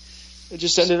lifting, and it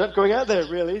just ended up going out there.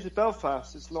 Really, to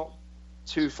Belfast. It's not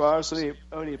too far. It's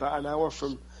only about an hour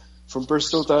from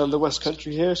Bristol down the West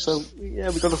Country here. So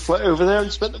yeah, we got a flight over there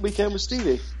and spent the weekend with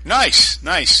Stevie. Nice.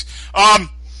 And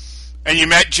you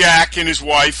met Jack and his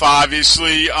wife,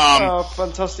 obviously.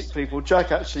 Fantastic people.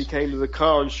 Jack actually came to the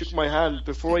car and shook my hand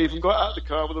before I even got out of the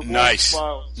car with a warm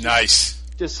smile. Nice.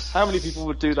 Just how many people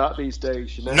would do that these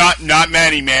days? You know, not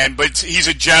many, man. But he's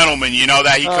a gentleman. You know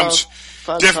that he comes.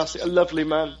 Fantastic, a lovely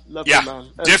man.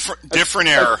 Man. Different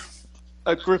era.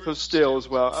 A grip of steel as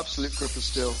well, absolute grip of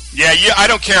steel. Yeah, I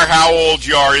don't care how old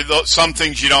you are. Some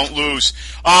things you don't lose.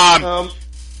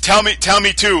 Tell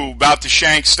me too about the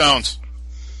Shank stones.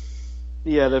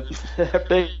 Yeah, they're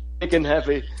big and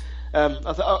heavy.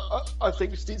 I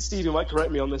think Stevie might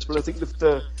correct me on this, but I think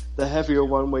the heavier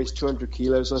one weighs 200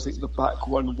 kilos. I think the back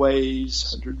one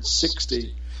weighs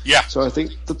 160. Yeah. So I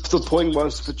think the point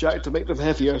was for Jack to make them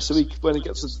heavier, so when he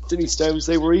gets the dinny stones,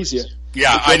 they were easier.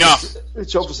 Yeah, I know.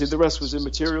 Which obviously the rest was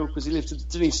immaterial because he lifted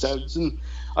the dinny stones. And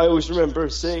I always remember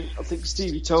saying, I think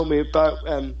Stevie told me about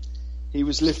he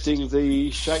was lifting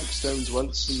the Shank stones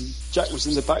once, and Jack was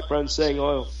in the background saying,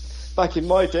 "Oh, back in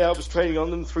my day, I was training on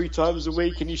them 3 times a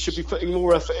week, and you should be putting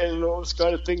more effort in and all this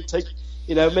kind of thing."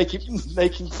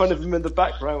 Making fun of him in the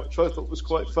background, which I thought was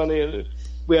quite funny, and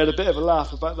we had a bit of a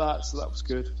laugh about that, so that was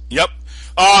good. Yep.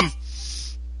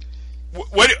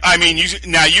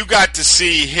 You got to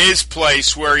see his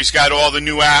place where he's got all the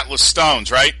new Atlas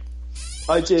stones, right?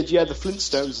 I did, yeah, the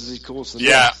Flintstones, as he calls them.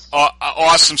 Yeah,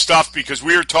 awesome stuff, because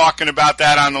we were talking about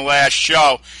that on the last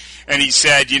show, and he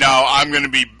said, I'm going to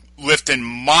be lifting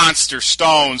monster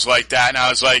stones like that, and I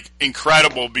was like,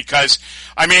 incredible, because,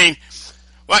 according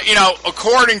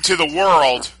to the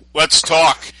world, let's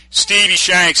talk, Stevie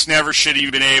Shanks never should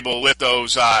have been able to lift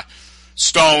those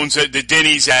stones, the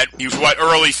dinnies he was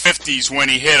early 50s when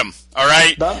he hit them, all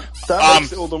right? That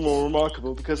makes it all the more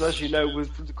remarkable, because as you know,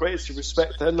 with the greatest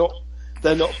respect, they're not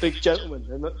big gentlemen.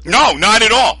 No, not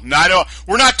at all. Not at all.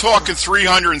 We're not talking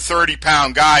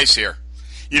 330-pound guys here.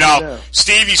 No.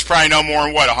 Stevie's probably no more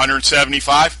than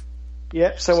 175?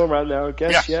 Yeah, somewhere around there, I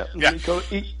guess. Yeah.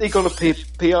 He got a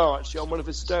PR actually on one of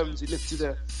his stones. He lifted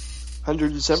a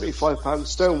 175-pound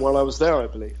stone while I was there, I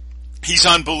believe. He's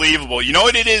unbelievable. You know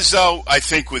what it is, though? I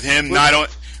think with him, Go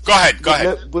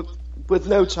ahead. With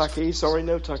no tucky. Sorry,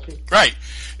 no tucky. Right.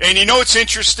 And you know what's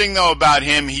interesting, though, about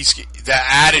him? He's the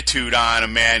attitude on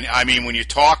him, man. When you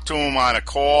talk to him on a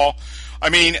call,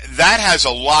 that has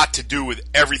a lot to do with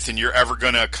everything you're ever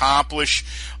going to accomplish.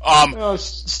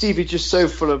 Stevie's just so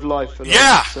full of life. And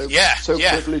so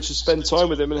privileged to spend time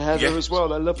with him, and Heather as well.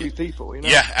 They're lovely people.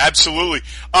 Yeah, absolutely.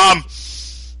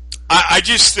 I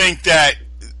just think that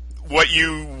where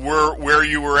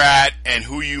you were at and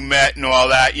who you met and all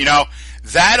that,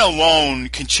 that alone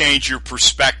can change your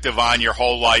perspective on your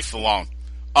whole life alone.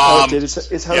 It did.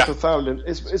 It's how profound, and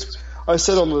it's. I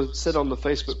said on the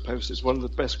Facebook post, it's one of the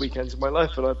best weekends of my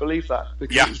life, and I believe that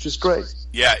because it was just great.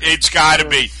 Yeah, it's got to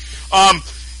be.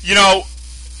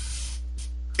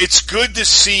 It's good to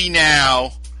see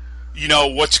now,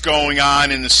 what's going on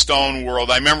in the stone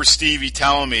world. I remember Stevie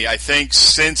telling me, I think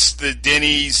since the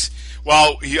Dinnies,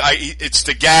 it's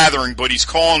the Gathering, but he's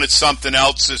calling it something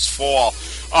else this fall.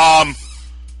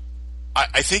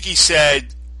 I think he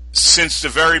said since the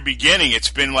very beginning, it's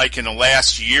been like in the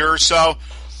last year or so,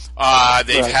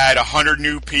 They've had 100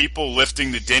 new people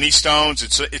lifting the Denny stones.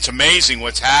 It's amazing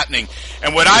what's happening.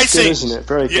 And what I think, isn't it?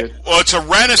 Very good. Well, it's a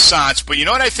renaissance. But you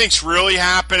know what I think's really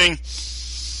happening?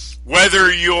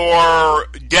 Whether you're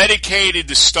dedicated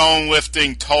to stone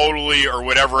lifting totally or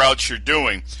whatever else you're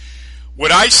doing,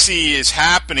 what I see is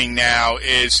happening now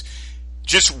is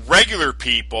just regular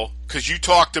people. Because you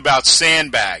talked about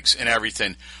sandbags and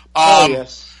everything.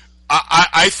 Yes.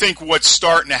 I think what's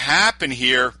starting to happen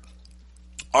here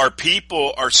are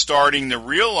people are starting to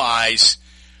realize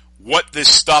what this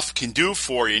stuff can do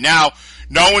for you. Now,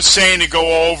 no one's saying to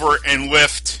go over and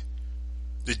lift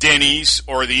the Denny's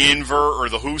or the Inver or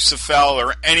the Husafell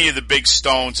or any of the big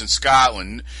stones in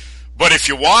Scotland. But if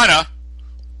you wanna,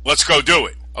 let's go do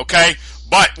it, okay?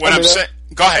 But what I'm saying,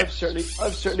 go ahead.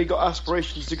 I've certainly got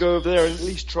aspirations to go over there and at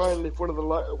least try and lift one of the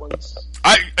lighter ones.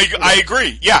 I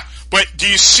agree, yeah. But do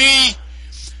you see?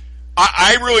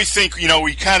 I really think,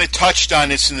 we kind of touched on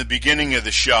this in the beginning of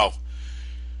the show.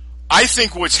 I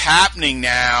think what's happening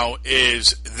now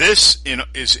is this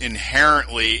is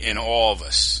inherently in all of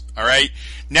us. All right.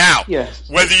 Now,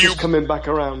 whether you coming back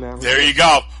around now. There you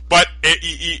go. But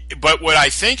what I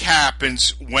think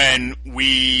happens when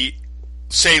we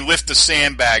say lift a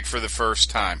sandbag for the first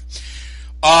time,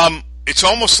 it's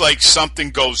almost like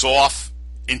something goes off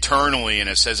internally in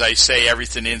us. As I say,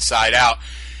 everything inside out.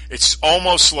 It's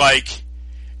almost like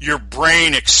your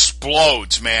brain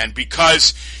explodes, man,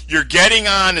 because you're getting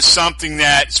on to something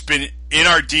that's been in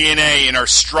our DNA, in our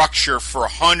structure for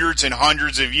hundreds and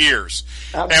hundreds of years.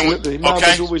 Absolutely. Man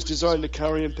was always designed to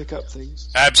carry and pick up things.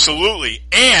 Absolutely.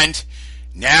 And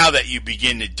now that you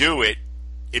begin to do it,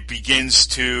 it begins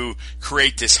to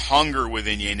create this hunger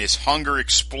within you, and this hunger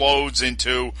explodes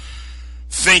into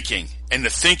thinking, and the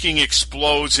thinking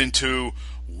explodes into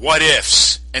what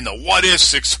ifs, and the what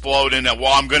ifs explode into,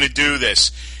 well, I'm going to do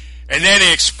this. And then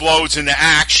it explodes into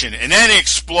action, and then it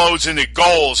explodes into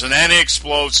goals, and then it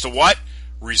explodes to what?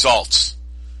 Results.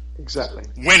 Exactly.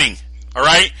 Winning. All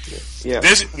right? Yeah.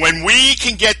 When we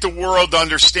can get the world to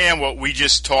understand what we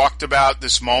just talked about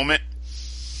this moment,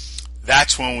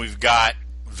 that's when we've got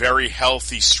very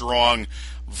healthy, strong,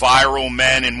 viral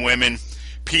men and women,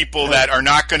 people that are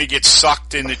not going to get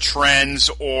sucked into trends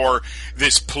or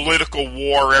this political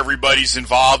war everybody's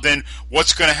involved in.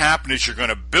 What's going to happen is you're going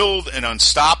to build an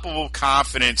unstoppable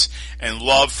confidence and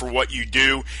love for what you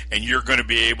do, and you're going to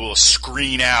be able to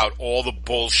screen out all the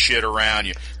bullshit around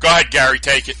you. Go ahead, Gary,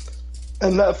 take it.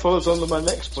 And that follows on to my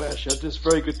next point, actually. That's a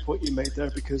very good point you made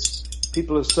there, because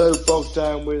people are so bogged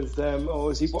down with,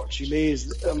 is he watching me?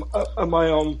 Am I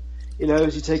on?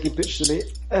 Is he taking pictures of me?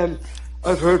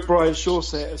 I've heard Brian Shaw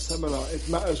say at a seminar, it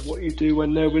matters what you do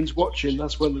when no one's watching.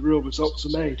 That's when the real results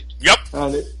are made. Yep.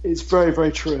 And it's very,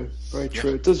 very true. Very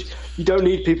true. You don't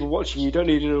need people watching. You don't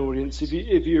need an audience. If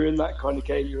you're in that kind of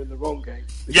game, you're in the wrong game.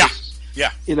 Because, yeah.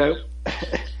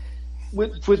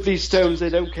 With these stones, they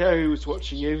don't care who's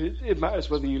watching you. It matters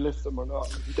whether you lift them or not.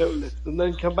 If you don't lift them,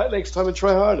 then come back next time and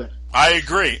try harder. I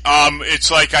agree. It's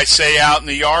like I say out in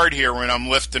the yard here when I'm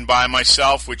lifting by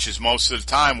myself, which is most of the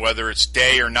time, whether it's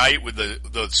day or night with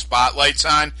the spotlights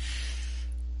on.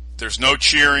 There's no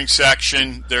cheering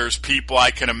section. There's people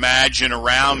I can imagine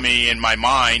around me in my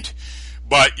mind,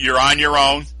 but you're on your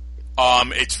own.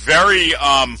 It's very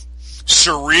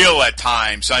surreal at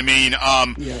times. I mean,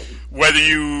 whether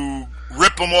you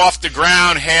rip them off the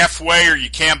ground halfway or you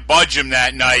can't budge them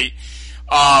that night,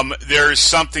 there's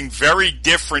something very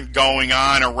different going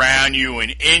on around you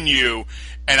and in you.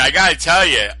 And I got to tell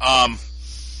you,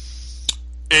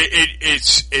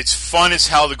 it's fun as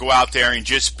hell to go out there and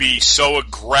just be so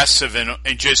aggressive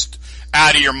and just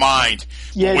out of your mind.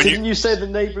 Yeah, didn't you say the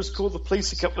neighbors called the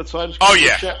police a couple of times? Oh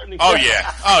yeah.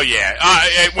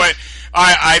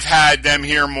 I've had them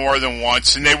here more than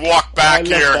once, and they walk back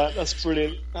here. That's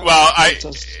brilliant.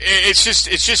 It's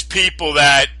just people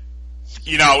that,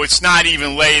 it's not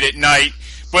even late at night,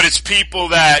 but it's people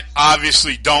that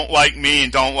obviously don't like me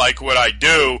and don't like what I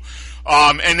do.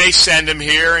 And they send them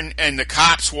here, and the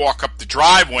cops walk up the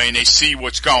driveway and they see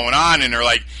what's going on, and they're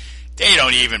like, they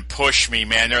don't even push me,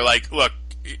 man. They're like, look,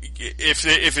 if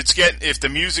the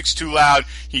music's too loud,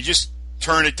 you just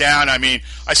turn it down. I mean,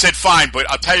 I said fine, but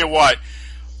I'll tell you what,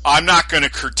 I'm not going to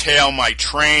curtail my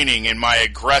training and my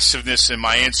aggressiveness and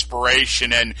my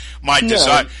inspiration and my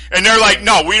desire. And they're like,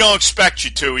 no, we don't expect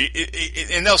you to.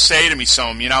 And they'll say to me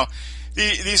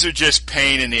these are just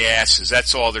pain in the asses.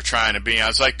 That's all they're trying to be. I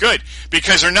was like, good,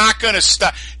 because they're not going to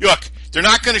stop. Look, they're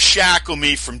not going to shackle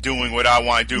me from doing what I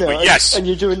want to do. But yes. And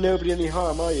you're doing nobody any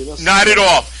harm, are you? Not at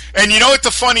all. And you know what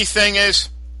the funny thing is?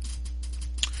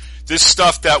 This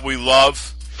stuff that we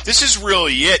love, this is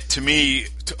really it to me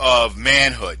of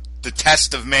manhood. the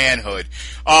test of manhood.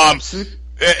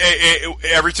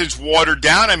 Everything's watered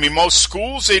down. I mean, most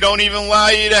schools, they don't even allow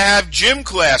you to have gym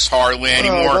class hardly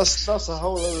anymore. That's a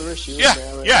whole other issue.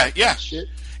 Yeah. Shit.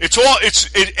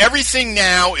 Everything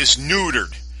now is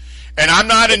neutered. And I'm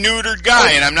not a neutered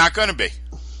guy, and I'm not going to be.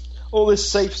 All this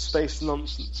safe space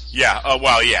nonsense. Yeah.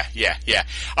 Yeah.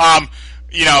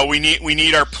 We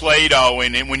need our Play-Doh,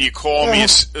 and when you call me a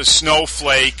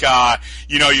snowflake, you're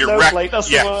snowflake. That's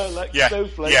the one I like.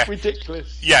 Snowflake. Yeah.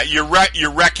 Ridiculous. Yeah,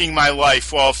 you're wrecking my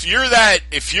life. Well, if you're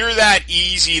that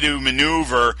easy to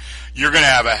maneuver, you're going to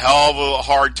have a hell of a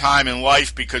hard time in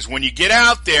life, because when you get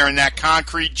out there in that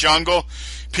concrete jungle,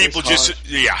 people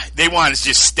they want to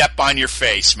just step on your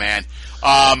face, man.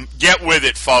 Get with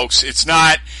it, folks. It's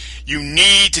not. You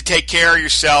need to take care of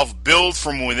yourself, build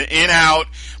from within out,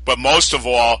 but most of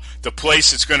all, the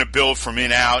place that's going to build from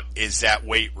in out is that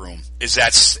weight room, is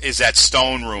that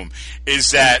stone room,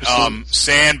 is that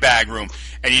sandbag room.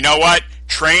 And you know what?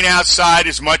 Train outside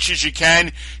as much as you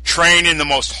can. Train in the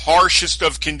most harshest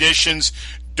of conditions.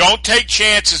 Don't take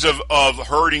chances of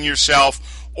hurting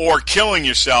yourself or killing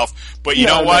yourself. But you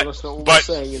know what? That's not what we're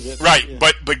saying, is it? Right.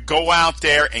 Yeah. But go out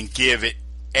there and give it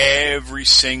every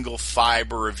single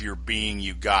fiber of your being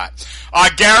you got.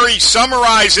 Gary,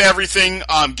 summarize everything.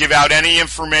 Give out any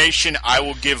information. I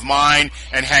will give mine,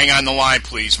 and hang on the line,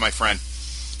 please, my friend.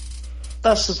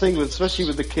 That's the thing, especially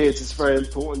with the kids. It's very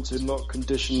important to not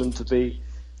condition them to be.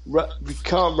 We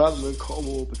can't run them in cotton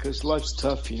wool, because life's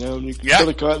tough, and you've got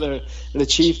to go out there and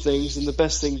achieve things. And the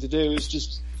best thing to do is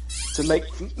just to make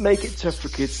it tough for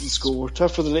kids in school,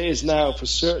 tougher than it is now for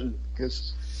certain,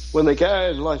 because when they get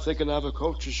out in life, they're going to have a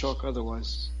culture shock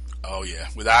otherwise. Oh, yeah,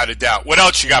 without a doubt. What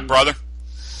else you got, brother?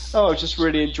 Oh, I just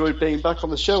really enjoyed being back on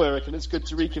the show, Eric, and it's good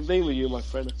to reconvene with you, my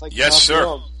friend. Thank you. Yes,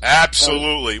 sir.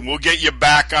 Absolutely. We'll get you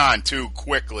back on, too,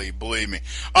 quickly, believe me.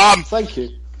 Thank you.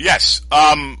 Yes.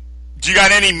 Do you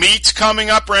got any meets coming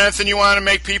up or anything you want to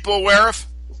make people aware of?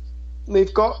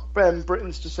 We've got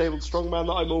Britain's Disabled Strongman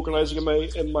that I'm organising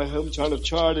in my hometown of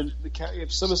Chard in the county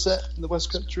of Somerset in the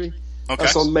West Country. Okay.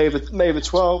 That's on May the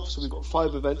 12th, so we've got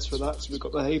 5 events for that. So we've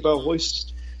got the hay bale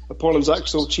hoist, a Pollins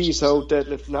axle, cheese hold,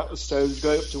 deadlift, and atlas stones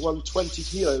going up to 120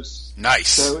 kilos. Nice.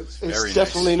 So it's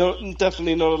definitely not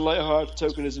a light-hearted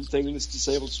tokenism thing, this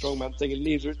disabled strongman thing, and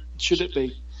neither should it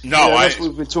be. No, that's what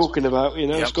we've been talking about.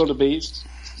 It's got to be.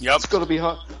 It's got to be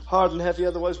hard and heavy,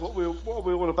 otherwise what are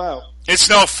we all about? It's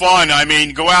no fun. I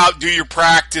mean, go out, do your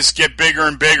practice, get bigger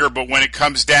and bigger, but when it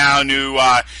comes down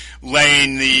to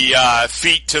laying the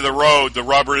feet to the road, the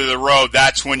rubber to the road,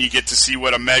 that's when you get to see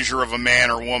what a measure of a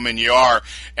man or woman you are,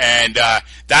 and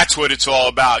that's what it's all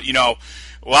about. A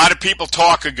lot of people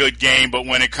talk a good game, but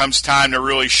when it comes time to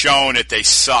really showing it, they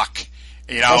suck.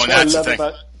 That's the thing.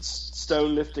 About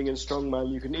stone lifting and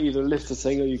strongman, you can either lift the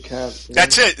thing or you can't.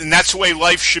 That's it, and that's the way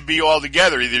life should be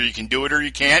altogether. Either you can do it or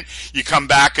you can't. You come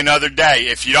back another day.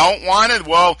 If you don't want it,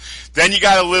 well, then you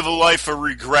got to live a life of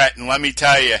regret. And let me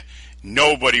tell you,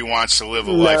 nobody wants to live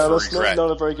a life of regret. That's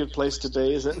not a very good place to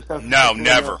be, is it? No,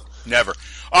 never.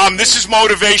 This is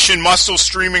Motivation Muscle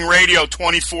Streaming Radio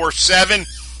 24/7.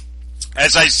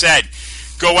 As I said,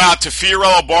 go out to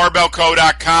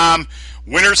FiorilloBarbellCo.com.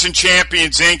 Winners and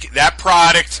Champions Inc. That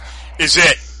product is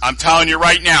it. I'm telling you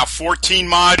right now, 14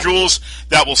 modules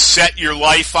that will set your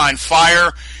life on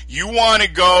fire. You want to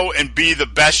go and be the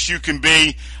best you can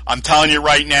be. I'm telling you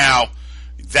right now,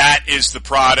 that is the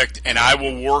product, and I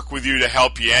will work with you to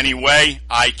help you any way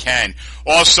I can.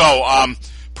 Also,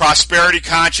 Prosperity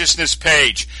Consciousness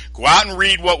page. Go out and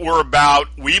read what we're about.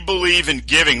 We believe in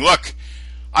giving. Look,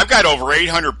 I've got over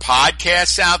 800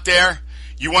 podcasts out there.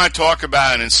 You want to talk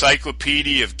about an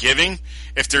encyclopedia of giving?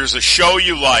 If there's a show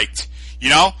you liked,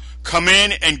 come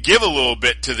in and give a little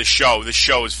bit to the show. The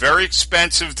show is very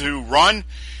expensive to run.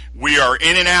 We are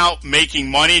in and out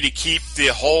making money to keep the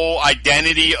whole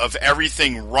identity of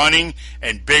everything running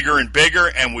and bigger,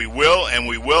 and we will,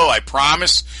 I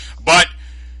promise. But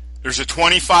there's a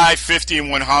 $25, $50,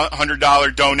 and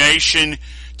 $100 donation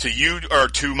to you or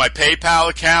to my PayPal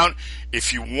account.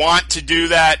 If you want to do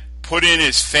that, put in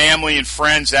as family and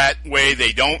friends. That way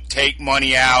they don't take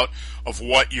money out of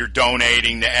what you're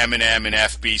donating to M&M and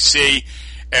FBC.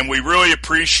 And we really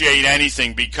appreciate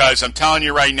anything, because I'm telling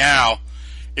you right now,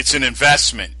 it's an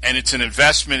investment, and it's an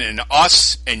investment in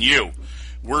us and you.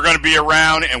 We're going to be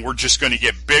around, and we're just going to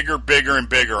get bigger, and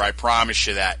bigger. I promise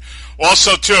you that.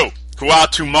 Also, too, go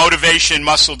out to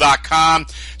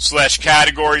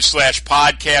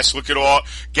motivationmuscle.com/category/podcast. Look at all.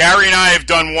 Gary and I have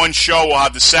done one show. We'll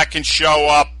have the second show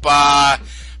up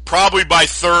probably by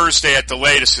Thursday at the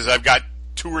latest, because I've got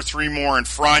 2 or 3 more in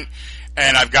front,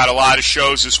 And I've got a lot of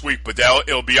shows this week, but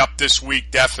it'll be up this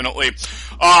week, definitely.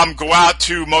 Go out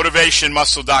to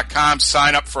motivationmuscle.com,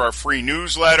 sign up for our free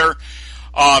newsletter.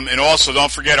 And also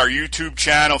don't forget our YouTube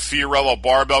channel, Fiorillo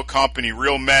Barbell Company,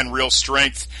 Real Men, Real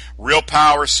Strength, Real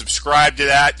Power. Subscribe to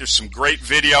that. There's some great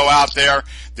video out there.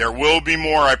 There will be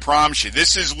more, I promise you.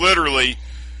 This is literally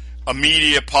a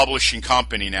media publishing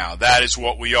company now. That is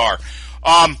what we are.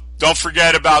 Don't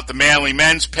forget about the Manly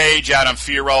Men's page out on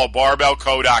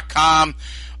FiorilloBarbellCo.com.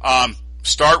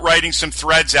 Start writing some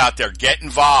threads out there. Get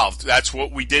involved. That's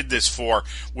what we did this for.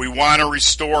 We want to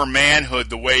restore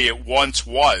manhood the way it once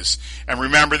was. And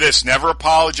remember this, never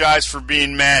apologize for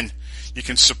being men. You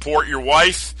can support your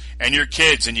wife and your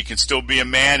kids, and you can still be a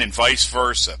man, and vice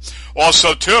versa.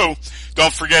 Also, too,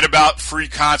 don't forget about free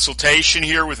consultation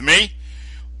here with me.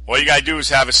 All you got to do is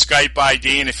have a Skype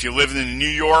ID, and if you live in the New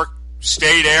York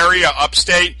State area,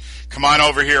 upstate, come on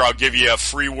over here. I'll give you a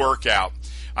free workout.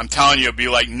 I'm telling you, it'll be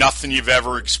like nothing you've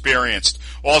ever experienced.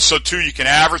 Also, too, you can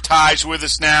advertise with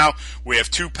us now. We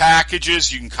have 2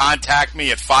 packages. You can contact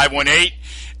me at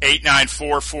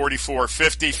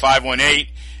 518-894-4450,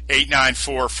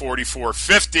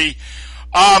 518-894-4450.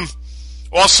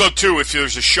 Also, too, if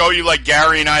there's a show you like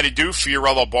Gary and I to do,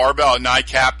 Fiorillo Barbell at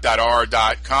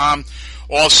NICAP.R.com.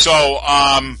 Also,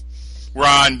 we're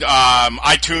on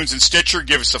iTunes and Stitcher.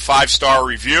 Give us a 5-star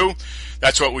review.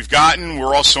 That's what we've gotten.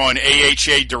 We're also on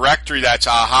AHA Directory. That's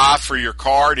AHA for your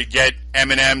car to get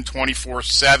M&M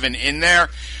 24/7 in there.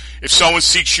 If someone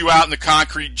seeks you out in the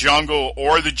concrete jungle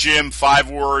or the gym,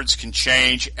 5 words can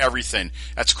change everything.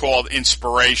 That's called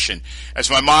inspiration.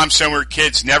 As my mom said when we were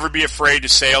kids, never be afraid to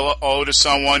say hello to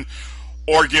someone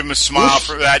or give them a smile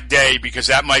for that day, because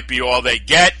that might be all they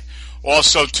get.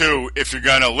 Also, too, if you're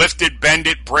going to lift it, bend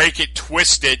it, break it,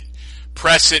 twist it,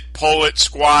 press it, pull it,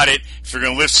 squat it. If you're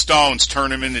going to lift stones, turn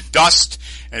them into dust.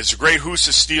 And as the great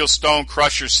Husa Steel Stone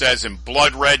Crusher says in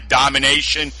Blood Red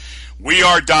Domination, we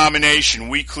are domination.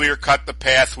 We clear cut the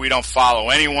path. We don't follow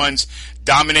anyone's.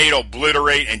 Dominate,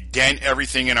 obliterate, and dent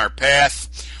everything in our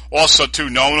path. Also, too,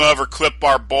 no one will ever clip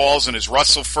our balls. And as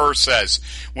Russell Furr says,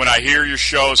 when I hear your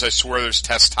shows, I swear there's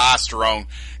testosterone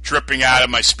dripping out of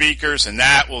my speakers, and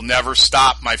that will never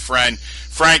stop, my friend.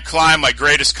 Frank Klein, my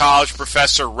greatest college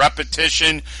professor,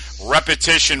 repetition,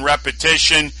 repetition,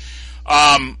 repetition.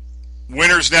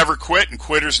 Winners never quit and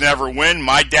quitters never win.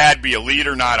 My dad be a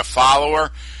leader, not a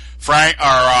follower.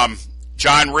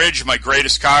 John Ridge, my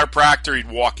greatest chiropractor,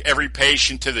 he'd walk every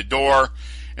patient to the door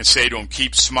and say to him,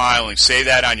 keep smiling. Say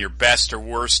that on your best or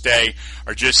worst day,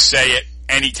 or just say it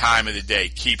any time of the day.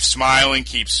 Keep smiling,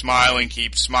 keep smiling,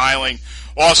 keep smiling.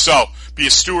 Also, be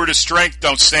a steward of strength.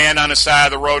 Don't stand on the side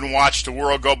of the road and watch the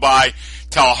world go by.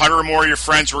 Tell 100 or more of your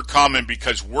friends we're coming,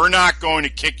 because we're not going to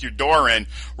kick your door in.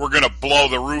 We're going to blow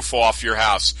the roof off your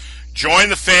house. Join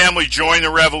the family. Join the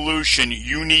revolution.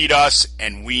 You need us,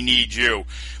 and we need you.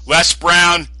 Les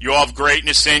Brown, you all have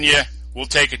greatness in you. We'll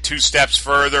take it 2 steps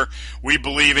further. We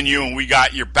believe in you, and we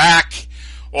got your back.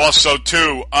 Also,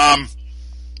 too, I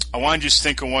want to just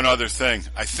think of one other thing.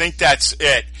 I think that's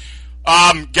it.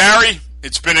 Gary,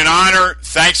 it's been an honor.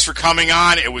 Thanks for coming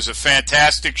on. It was a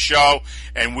fantastic show,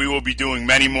 and we will be doing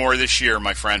many more this year,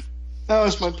 my friend. That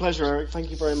was my pleasure, Eric.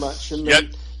 Thank you very much.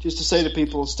 And just to say to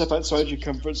people, step outside your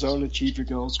comfort zone and achieve your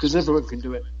goals, because everyone can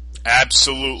do it.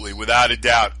 Absolutely, without a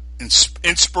doubt.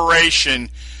 Inspiration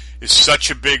is such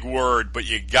a big word, but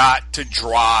you got to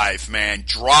drive, man.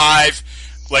 Drive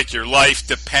like your life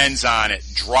depends on it.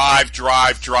 Drive,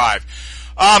 drive, drive.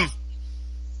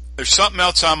 There's something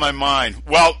else on my mind.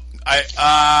 Well,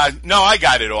 I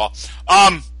got it all.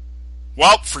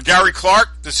 Well, for Gary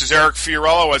Clarke, this is Eric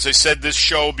Fiorillo. As I said, this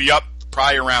show will be up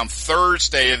probably around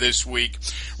Thursday of this week.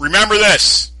 Remember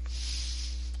this.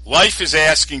 Life is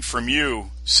asking from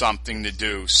you something to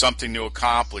do, something to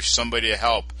accomplish, somebody to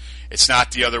help. It's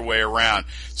not the other way around.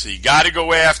 So you got to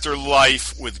go after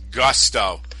life with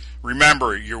gusto.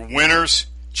 Remember, you're winners,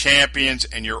 champions,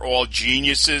 and you're all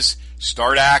geniuses.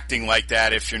 Start acting like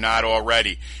that if you're not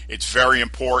already. It's very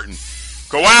important.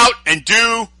 Go out and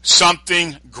do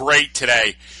something great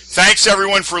today. Thanks,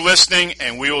 everyone, for listening,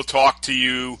 and we will talk to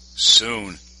you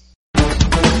soon.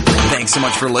 Thanks so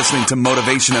much for listening to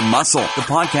Motivation and Muscle, the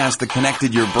podcast that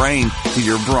connected your brain to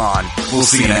your brawn. We'll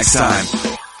see you next time.